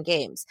last 7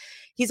 games.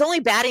 He's only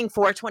batting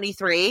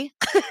 .423.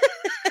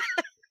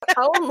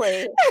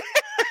 Only.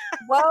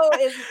 Whoa,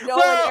 is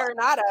Nolan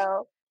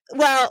Arenado.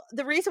 Well,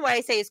 the reason why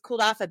I say he's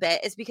cooled off a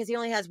bit is because he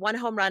only has 1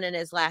 home run in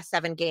his last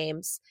 7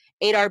 games,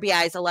 8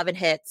 RBIs, 11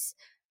 hits,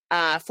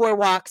 4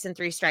 walks, and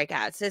 3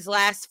 strikeouts. His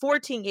last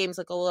 14 games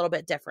look a little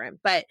bit different,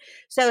 but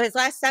so his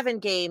last 7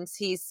 games,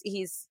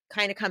 he's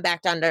kind of come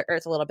back down to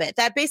earth a little bit.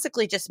 That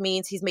basically just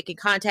means he's making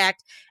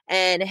contact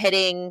and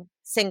hitting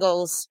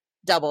singles,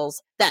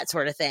 doubles, that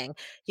sort of thing.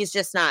 He's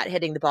just not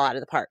hitting the ball out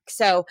of the park.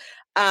 So,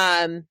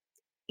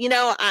 you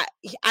know,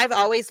 I've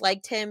always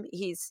liked him.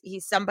 He's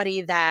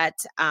somebody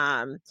that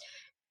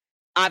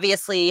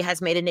obviously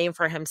has made a name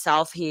for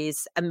himself.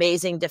 He's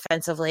amazing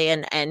defensively,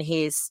 and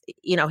he's,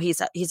 you know,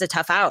 he's a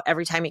tough out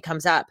every time he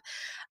comes up.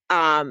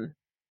 This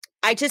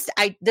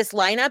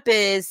lineup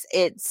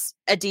it's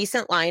a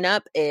decent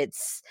lineup.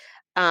 It's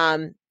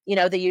you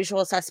know, the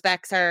usual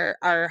suspects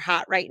are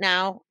hot right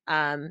now.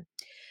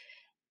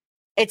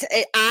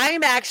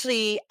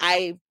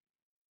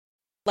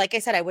 Like I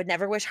said, I would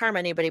never wish harm on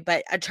anybody,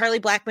 but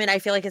Charlie Blackmon, I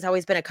feel like, has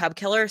always been a Cub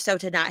killer. So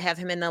to not have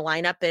him in the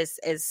lineup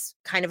is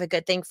kind of a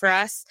good thing for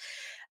us.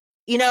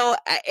 You know,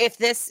 if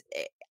this,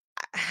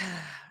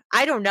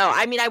 I don't know.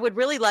 I mean, I would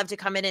really love to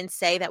come in and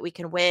say that we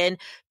can win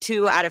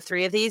 2 out of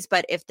 3 of these,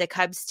 but if the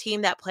Cubs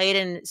team that played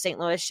in St.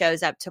 Louis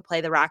shows up to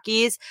play the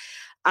Rockies,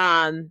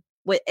 in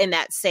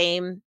that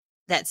same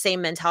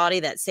mentality,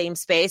 that same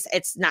space,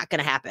 it's not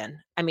going to happen.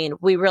 I mean,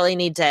 we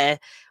need to,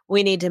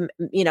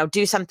 you know,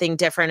 do something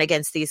different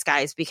against these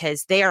guys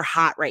because they are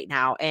hot right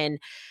now. And,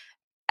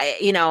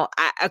 you know,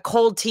 a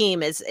cold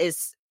team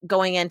is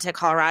going into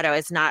Colorado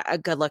is not a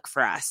good look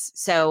for us.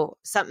 So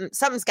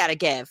something's got to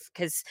give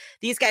because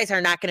these guys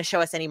are not going to show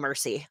us any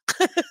mercy.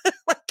 No,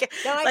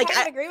 I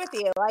kind of agree with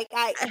you.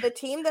 The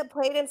team that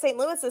played in St.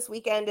 Louis this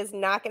weekend is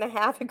not going to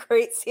have a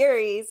great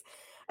series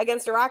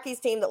against a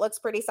Rockies team that looks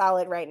pretty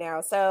solid right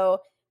now. So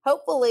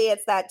hopefully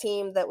it's that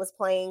team that was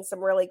playing some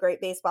really great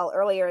baseball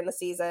earlier in the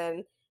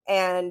season,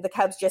 and the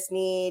Cubs just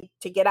need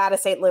to get out of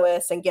St.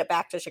 Louis and get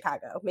back to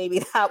Chicago.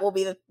 Maybe that will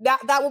be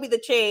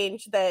the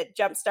change that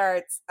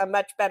jumpstarts a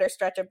much better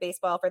stretch of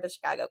baseball for the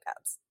Chicago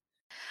Cubs.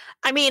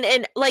 I mean,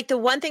 and like the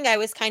one thing I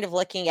was kind of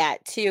looking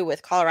at too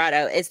with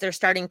Colorado is their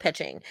starting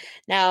pitching.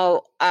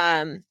 Now,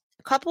 a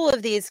couple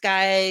of these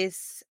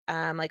guys,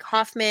 like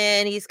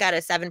Hoffman, he's got a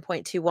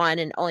 7.21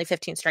 and only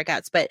 15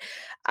 strikeouts, but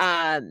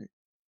I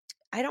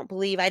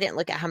didn't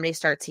look at how many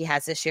starts he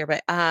has this year,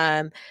 but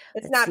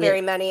it's not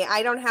very many.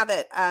 I don't have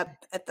it up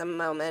at the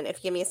moment. If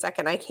you give me a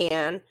second, I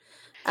can.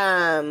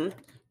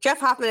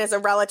 Jeff Hoffman is a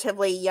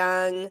relatively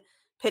young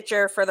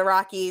pitcher for the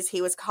Rockies.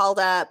 He was called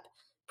up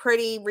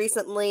pretty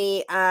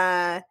recently.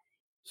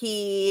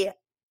 He's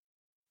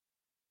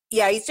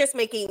just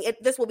making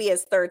it. This will be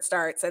his 3rd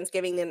start since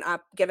given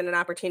an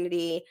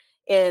opportunity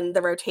in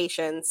the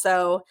rotation.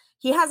 So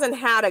he hasn't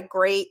had a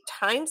great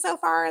time so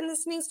far in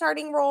this new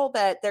starting role,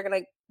 but they're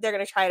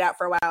gonna try it out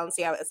for a while and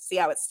see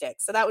how it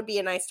sticks. So that would be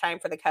a nice time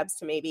for the Cubs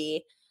to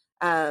maybe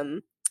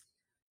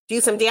do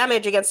some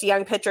damage against a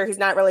young pitcher who's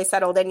not really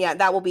settled in yet.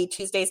 That will be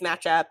Tuesday's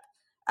matchup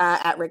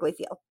at Wrigley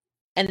Field.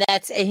 And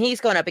he's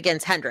going up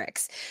against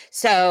Hendricks.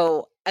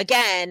 So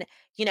again,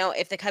 you know,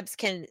 if the Cubs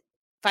can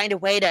find a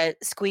way to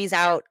squeeze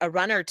out a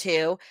run or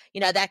two,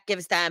 you know, that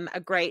gives them a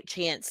great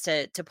chance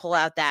to pull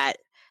out that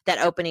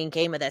opening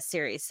game of this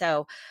series.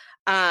 So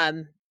I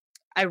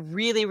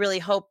really, really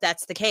hope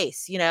that's the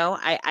case. You know,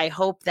 I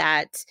hope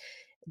that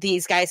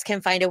these guys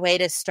can find a way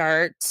to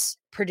start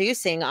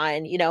producing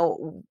on, you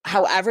know,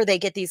 however they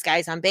get these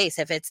guys on base.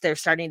 If it's they're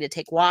starting to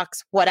take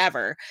walks,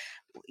 whatever,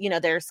 you know,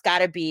 there's got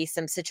to be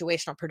some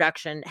situational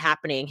production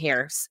happening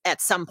here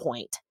at some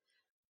point.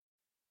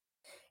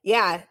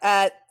 Yeah,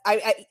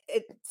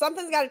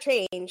 something's got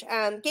to change.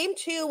 Game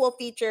 2 will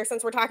feature,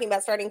 since we're talking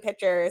about starting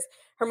pitchers,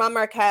 German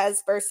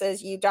Marquez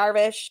versus Yu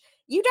Darvish.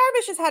 Yu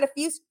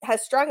Darvish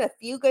has strung a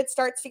few good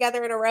starts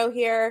together in a row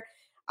here.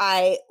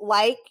 I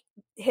like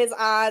his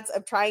odds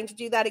of trying to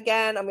do that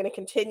again. I'm going to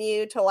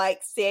continue to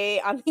stay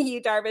on the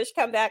Yu Darvish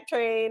comeback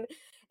train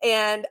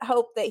and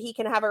hope that he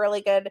can have a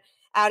really good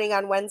outing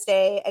on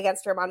Wednesday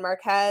against German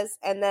Marquez.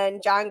 And then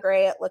Jon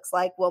Gray, it looks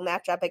like, will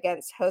match up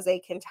against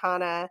Jose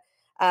Quintana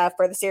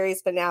for the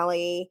series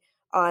finale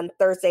on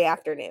Thursday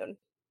afternoon.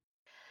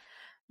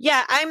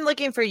 Yeah, I'm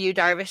looking for Yu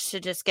Darvish to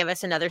just give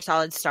us another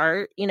solid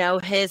start.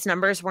 His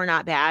numbers were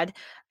not bad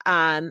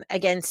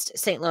against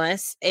St.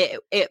 Louis.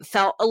 It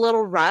felt a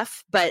little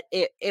rough, but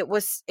it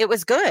was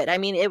good. I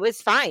mean, it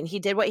was fine. He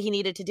did what he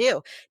needed to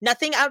do.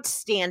 Nothing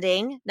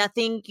outstanding,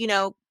 nothing,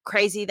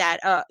 crazy that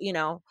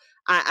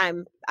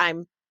I'm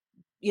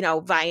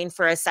vying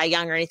for a Cy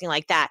Young or anything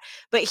like that.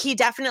 But he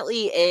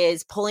definitely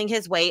is pulling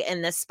his weight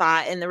in this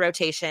spot in the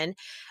rotation.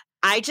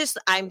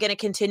 I'm going to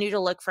continue to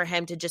look for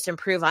him to just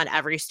improve on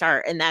every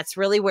start. And that's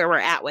really where we're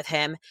at with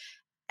him.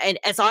 And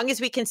as long as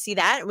we can see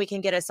that and we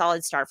can get a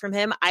solid start from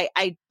him,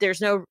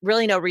 there's no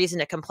reason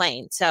to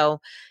complain.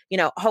 So,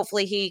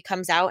 hopefully he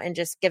comes out and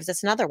just gives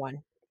us another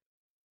one.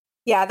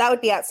 Yeah, that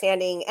would be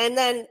outstanding. And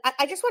then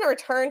I just want to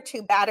return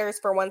to batters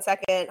for 1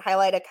 second,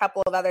 highlight a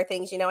couple of other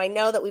things. I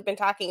know that we've been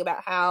talking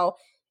about how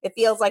it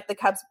feels like the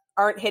Cubs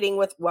aren't hitting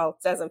with, well,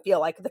 it doesn't feel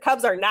like the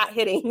Cubs are not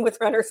hitting with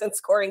runners in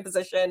scoring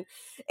position.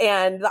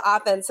 And the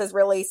offense has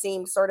really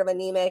seemed sort of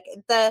anemic.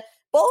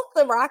 Both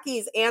the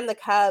Rockies and the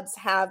Cubs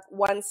have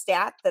one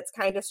stat that's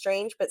kind of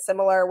strange but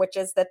similar, which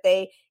is that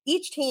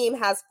each team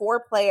has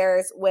 4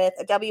 players with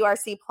a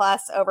WRC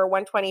plus over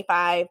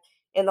 125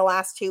 in the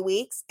last 2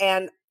 weeks.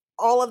 And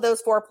all of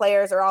those 4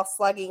 players are all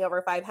slugging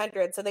over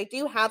 500. So they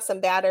do have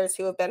some batters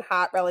who have been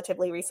hot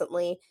relatively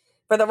recently.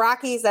 For the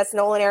Rockies, that's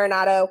Nolan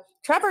Arenado,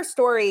 Trevor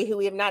Story, who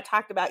we have not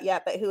talked about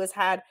yet, but who has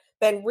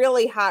been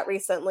really hot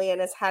recently and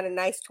has had a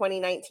nice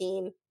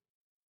 2019.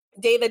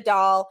 David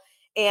Dahl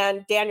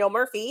and Daniel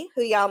Murphy,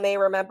 who y'all may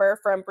remember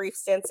from brief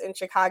stints in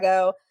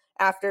Chicago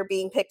after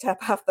being picked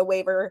up off the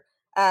waiver,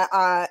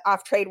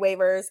 off trade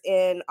waivers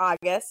in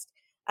August.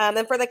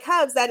 And for the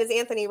Cubs, that is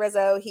Anthony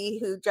Rizzo, he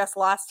who just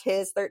lost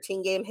his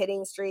 13-game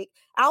hitting streak.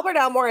 Albert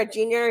Almora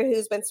Jr.,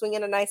 who's been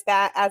swinging a nice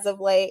bat as of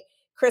late.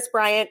 Chris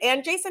Bryant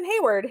and Jason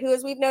Hayward, who,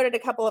 as we've noted a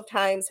couple of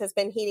times, has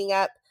been heating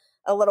up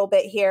a little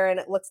bit here,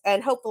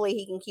 and hopefully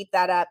he can keep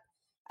that up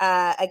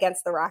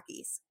against the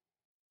Rockies.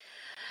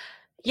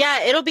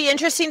 Yeah, it'll be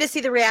interesting to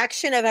see the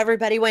reaction of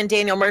everybody when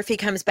Daniel Murphy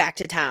comes back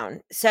to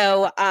town.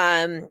 So,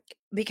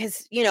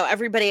 because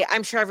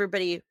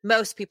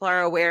most people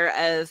are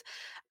aware of,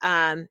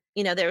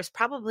 there's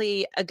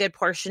probably a good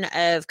portion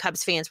of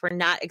Cubs fans were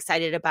not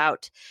excited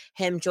about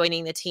him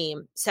joining the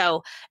team.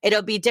 So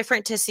it'll be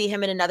different to see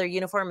him in another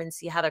uniform and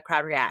see how the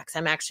crowd reacts.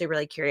 I'm actually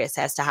really curious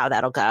as to how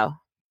that'll go.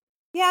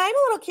 Yeah, I'm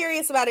a little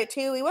curious about it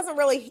too. He wasn't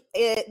really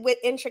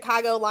in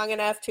Chicago long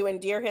enough to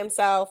endear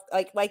himself.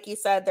 Like you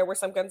said, there were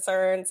some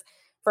concerns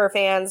for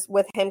fans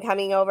with him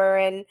coming over,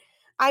 and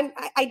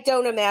I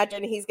don't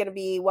imagine he's going to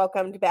be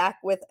welcomed back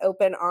with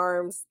open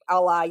arms,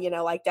 a la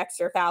like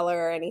Dexter Fowler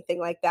or anything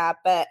like that.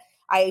 But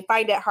I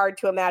find it hard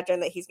to imagine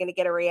that he's going to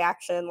get a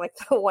reaction like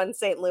the one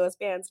St. Louis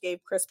fans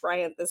gave Chris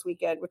Bryant this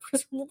weekend, which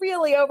was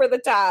really over the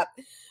top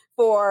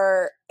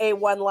for a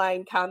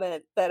one-line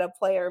comment that a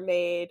player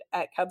made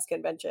at Cubs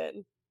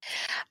convention.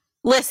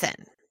 Listen,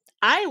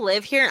 I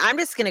live here. I'm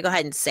just going to go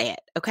ahead and say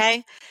it.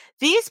 Okay.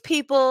 These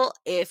people,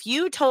 if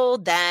you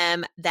told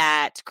them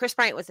that Chris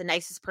Bryant was the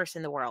nicest person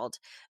in the world,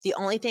 the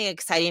only thing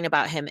exciting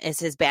about him is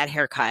his bad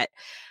haircut.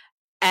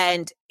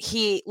 And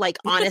he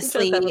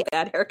honestly, he does have a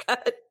bad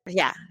haircut.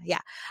 Yeah. Yeah.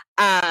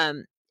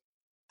 I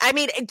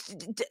mean,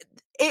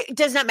 it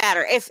does not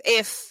matter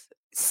if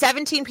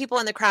 17 people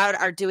in the crowd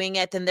are doing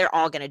it, then they're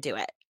all going to do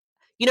it.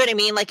 You know what I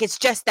mean? It's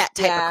just that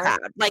type of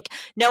crowd.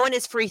 No one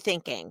is free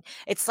thinking.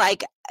 It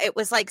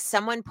was like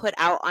someone put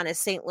out on a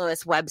St.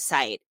 Louis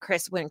website,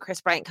 when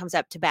Chris Bryant comes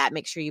up to bat,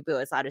 make sure you boo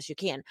as loud as you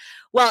can.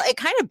 Well, it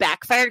kind of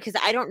backfired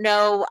because I don't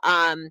know.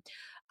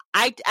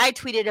 I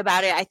tweeted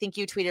about it. I think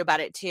you tweeted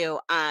about it too.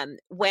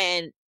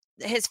 When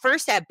his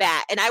first at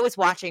bat, and I was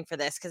watching for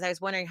this because I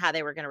was wondering how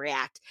they were going to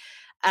react.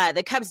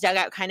 The Cubs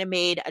dugout kind of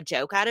made a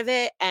joke out of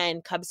it,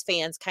 and Cubs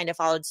fans kind of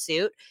followed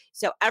suit.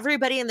 So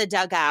everybody in the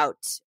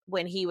dugout,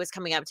 when he was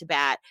coming up to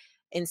bat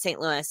in St.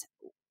 Louis,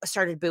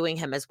 started booing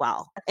him as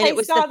well. And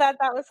I saw that.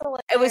 That was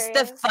hilarious. It was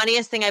the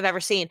funniest thing I've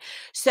ever seen.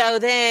 So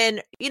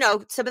then,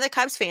 some of the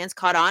Cubs fans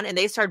caught on and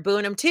they started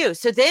booing him too.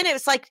 So then it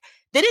was then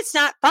it's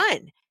not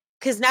fun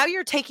because now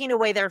you're taking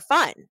away their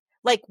fun.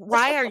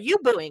 Why are you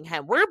booing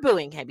him? We're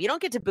booing him. You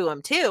don't get to boo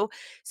him too.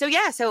 So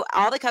yeah, so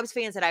all the Cubs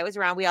fans that I was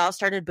around, we all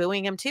started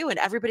booing him too. And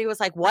everybody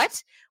was like,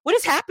 what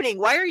is happening?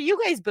 Why are you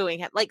guys booing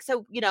him?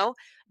 So,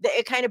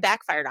 it kind of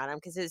backfired on him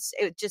because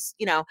it just,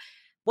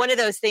 one of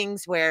those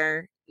things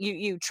where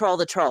you troll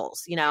the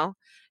trolls,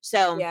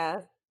 So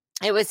yeah.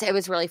 It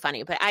was really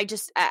funny, but I'm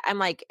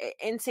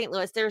in St.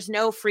 Louis, there's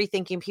no free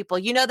thinking people.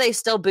 They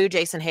still boo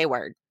Jason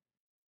Hayward.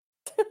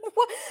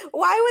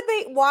 Why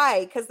would they?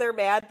 Why? Because they're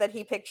mad that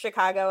he picked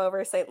Chicago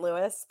over St.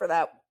 Louis for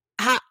that.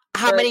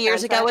 How many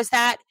years ago was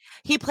that?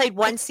 He played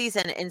one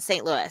season in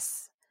St.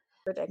 Louis.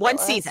 Ridiculous. One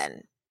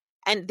season.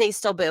 And they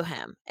still boo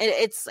him.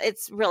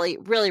 It's really,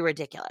 really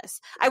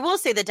ridiculous. I will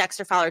say that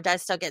Dexter Fowler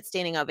does still get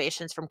standing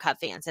ovations from Cub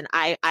fans, and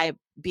I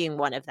being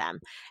one of them.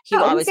 He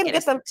will always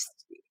get them.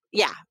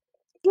 Yeah,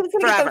 he was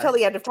going to get them until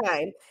the end of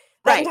time.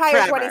 The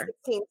entire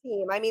 2016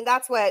 team. I mean,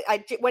 that's what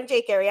when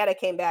Jake Arrieta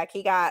came back,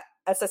 he got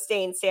a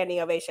sustained standing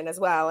ovation as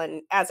well,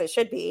 and as it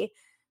should be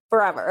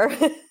forever.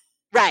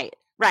 Right.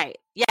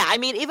 Yeah, I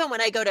mean, even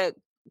when I go to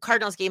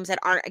Cardinals games that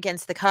aren't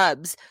against the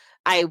Cubs,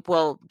 I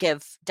will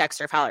give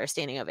Dexter Fowler a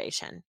standing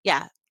ovation.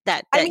 Yeah,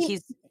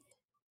 he's.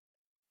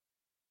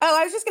 Oh,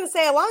 I was just going to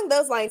say along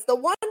those lines, the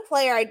one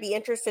player I'd be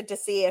interested to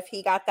see if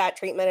he got that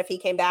treatment, if he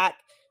came back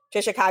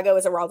to Chicago,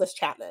 is Aroldis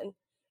Chapman.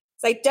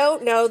 So I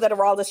don't know that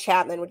Aroldis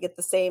Chapman would get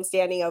the same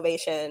standing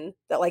ovation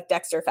that like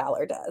Dexter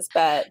Fowler does,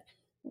 but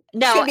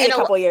no, it's going to be a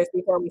couple years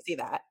before we see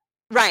that.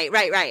 Right.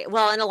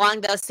 Well, and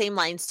along those same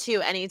lines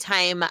too,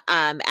 anytime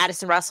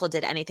Addison Russell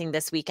did anything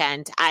this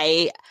weekend,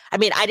 I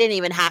mean, I didn't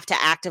even have to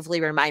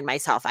actively remind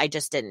myself. I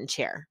just didn't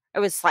cheer. I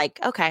was like,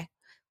 okay,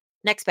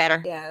 next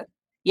batter.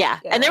 Yeah.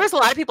 And there was a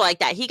lot of people like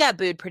that. He got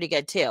booed pretty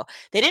good too.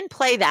 They didn't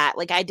play that.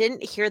 Like I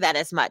didn't hear that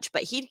as much,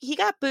 but he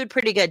got booed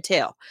pretty good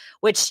too,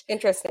 which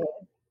interesting.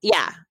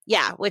 Yeah.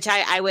 Which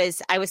I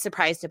was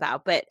surprised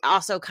about, but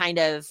also kind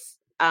of,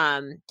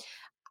 I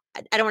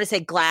don't want to say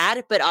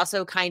glad, but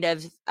also kind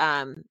of,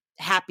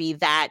 happy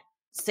that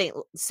St.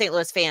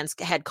 Louis fans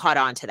had caught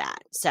on to that.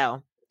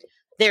 So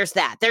there's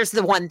that. There's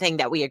the one thing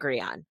that we agree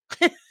on.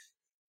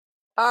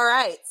 All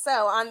right.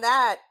 So on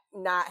that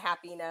not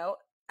happy note,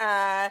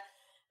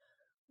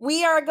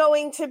 we are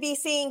going to be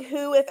seeing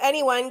who, if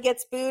anyone,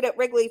 gets booed at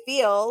Wrigley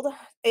Field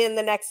in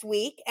the next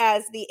week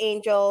as the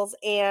Angels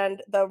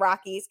and the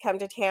Rockies come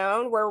to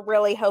town. We're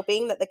really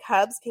hoping that the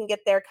Cubs can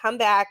get their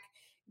comeback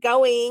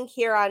going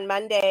here on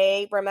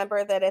Monday.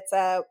 Remember that it's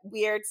a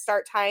weird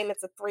start time.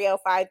 It's a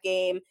 3:05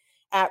 game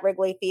at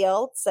Wrigley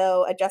Field,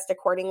 so adjust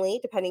accordingly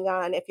depending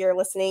on if you're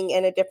listening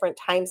in a different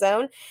time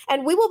zone.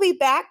 And we will be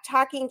back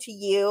talking to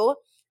you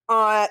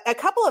a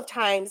couple of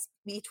times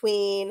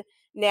between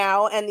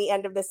now and the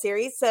end of the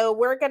series. So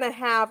we're going to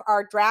have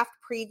our draft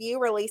preview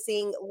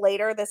releasing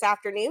later this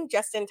afternoon,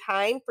 just in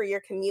time for your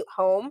commute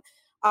home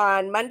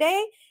on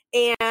Monday.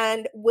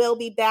 And we'll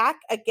be back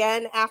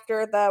again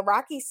after the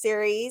Rockies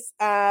series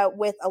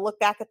with a look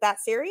back at that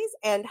series.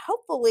 And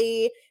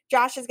hopefully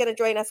Josh is going to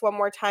join us one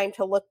more time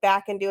to look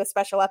back and do a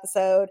special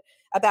episode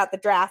about the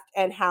draft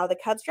and how the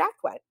Cubs draft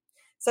went.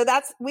 So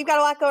we've got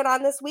a lot going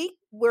on this week.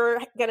 We're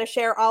going to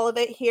share all of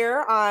it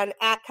here on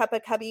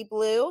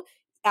 @CupOfCubbyBlue.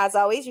 As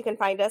always, you can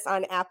find us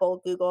on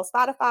Apple, Google,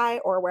 Spotify,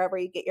 or wherever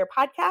you get your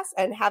podcasts,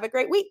 and have a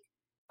great week.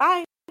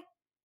 Bye.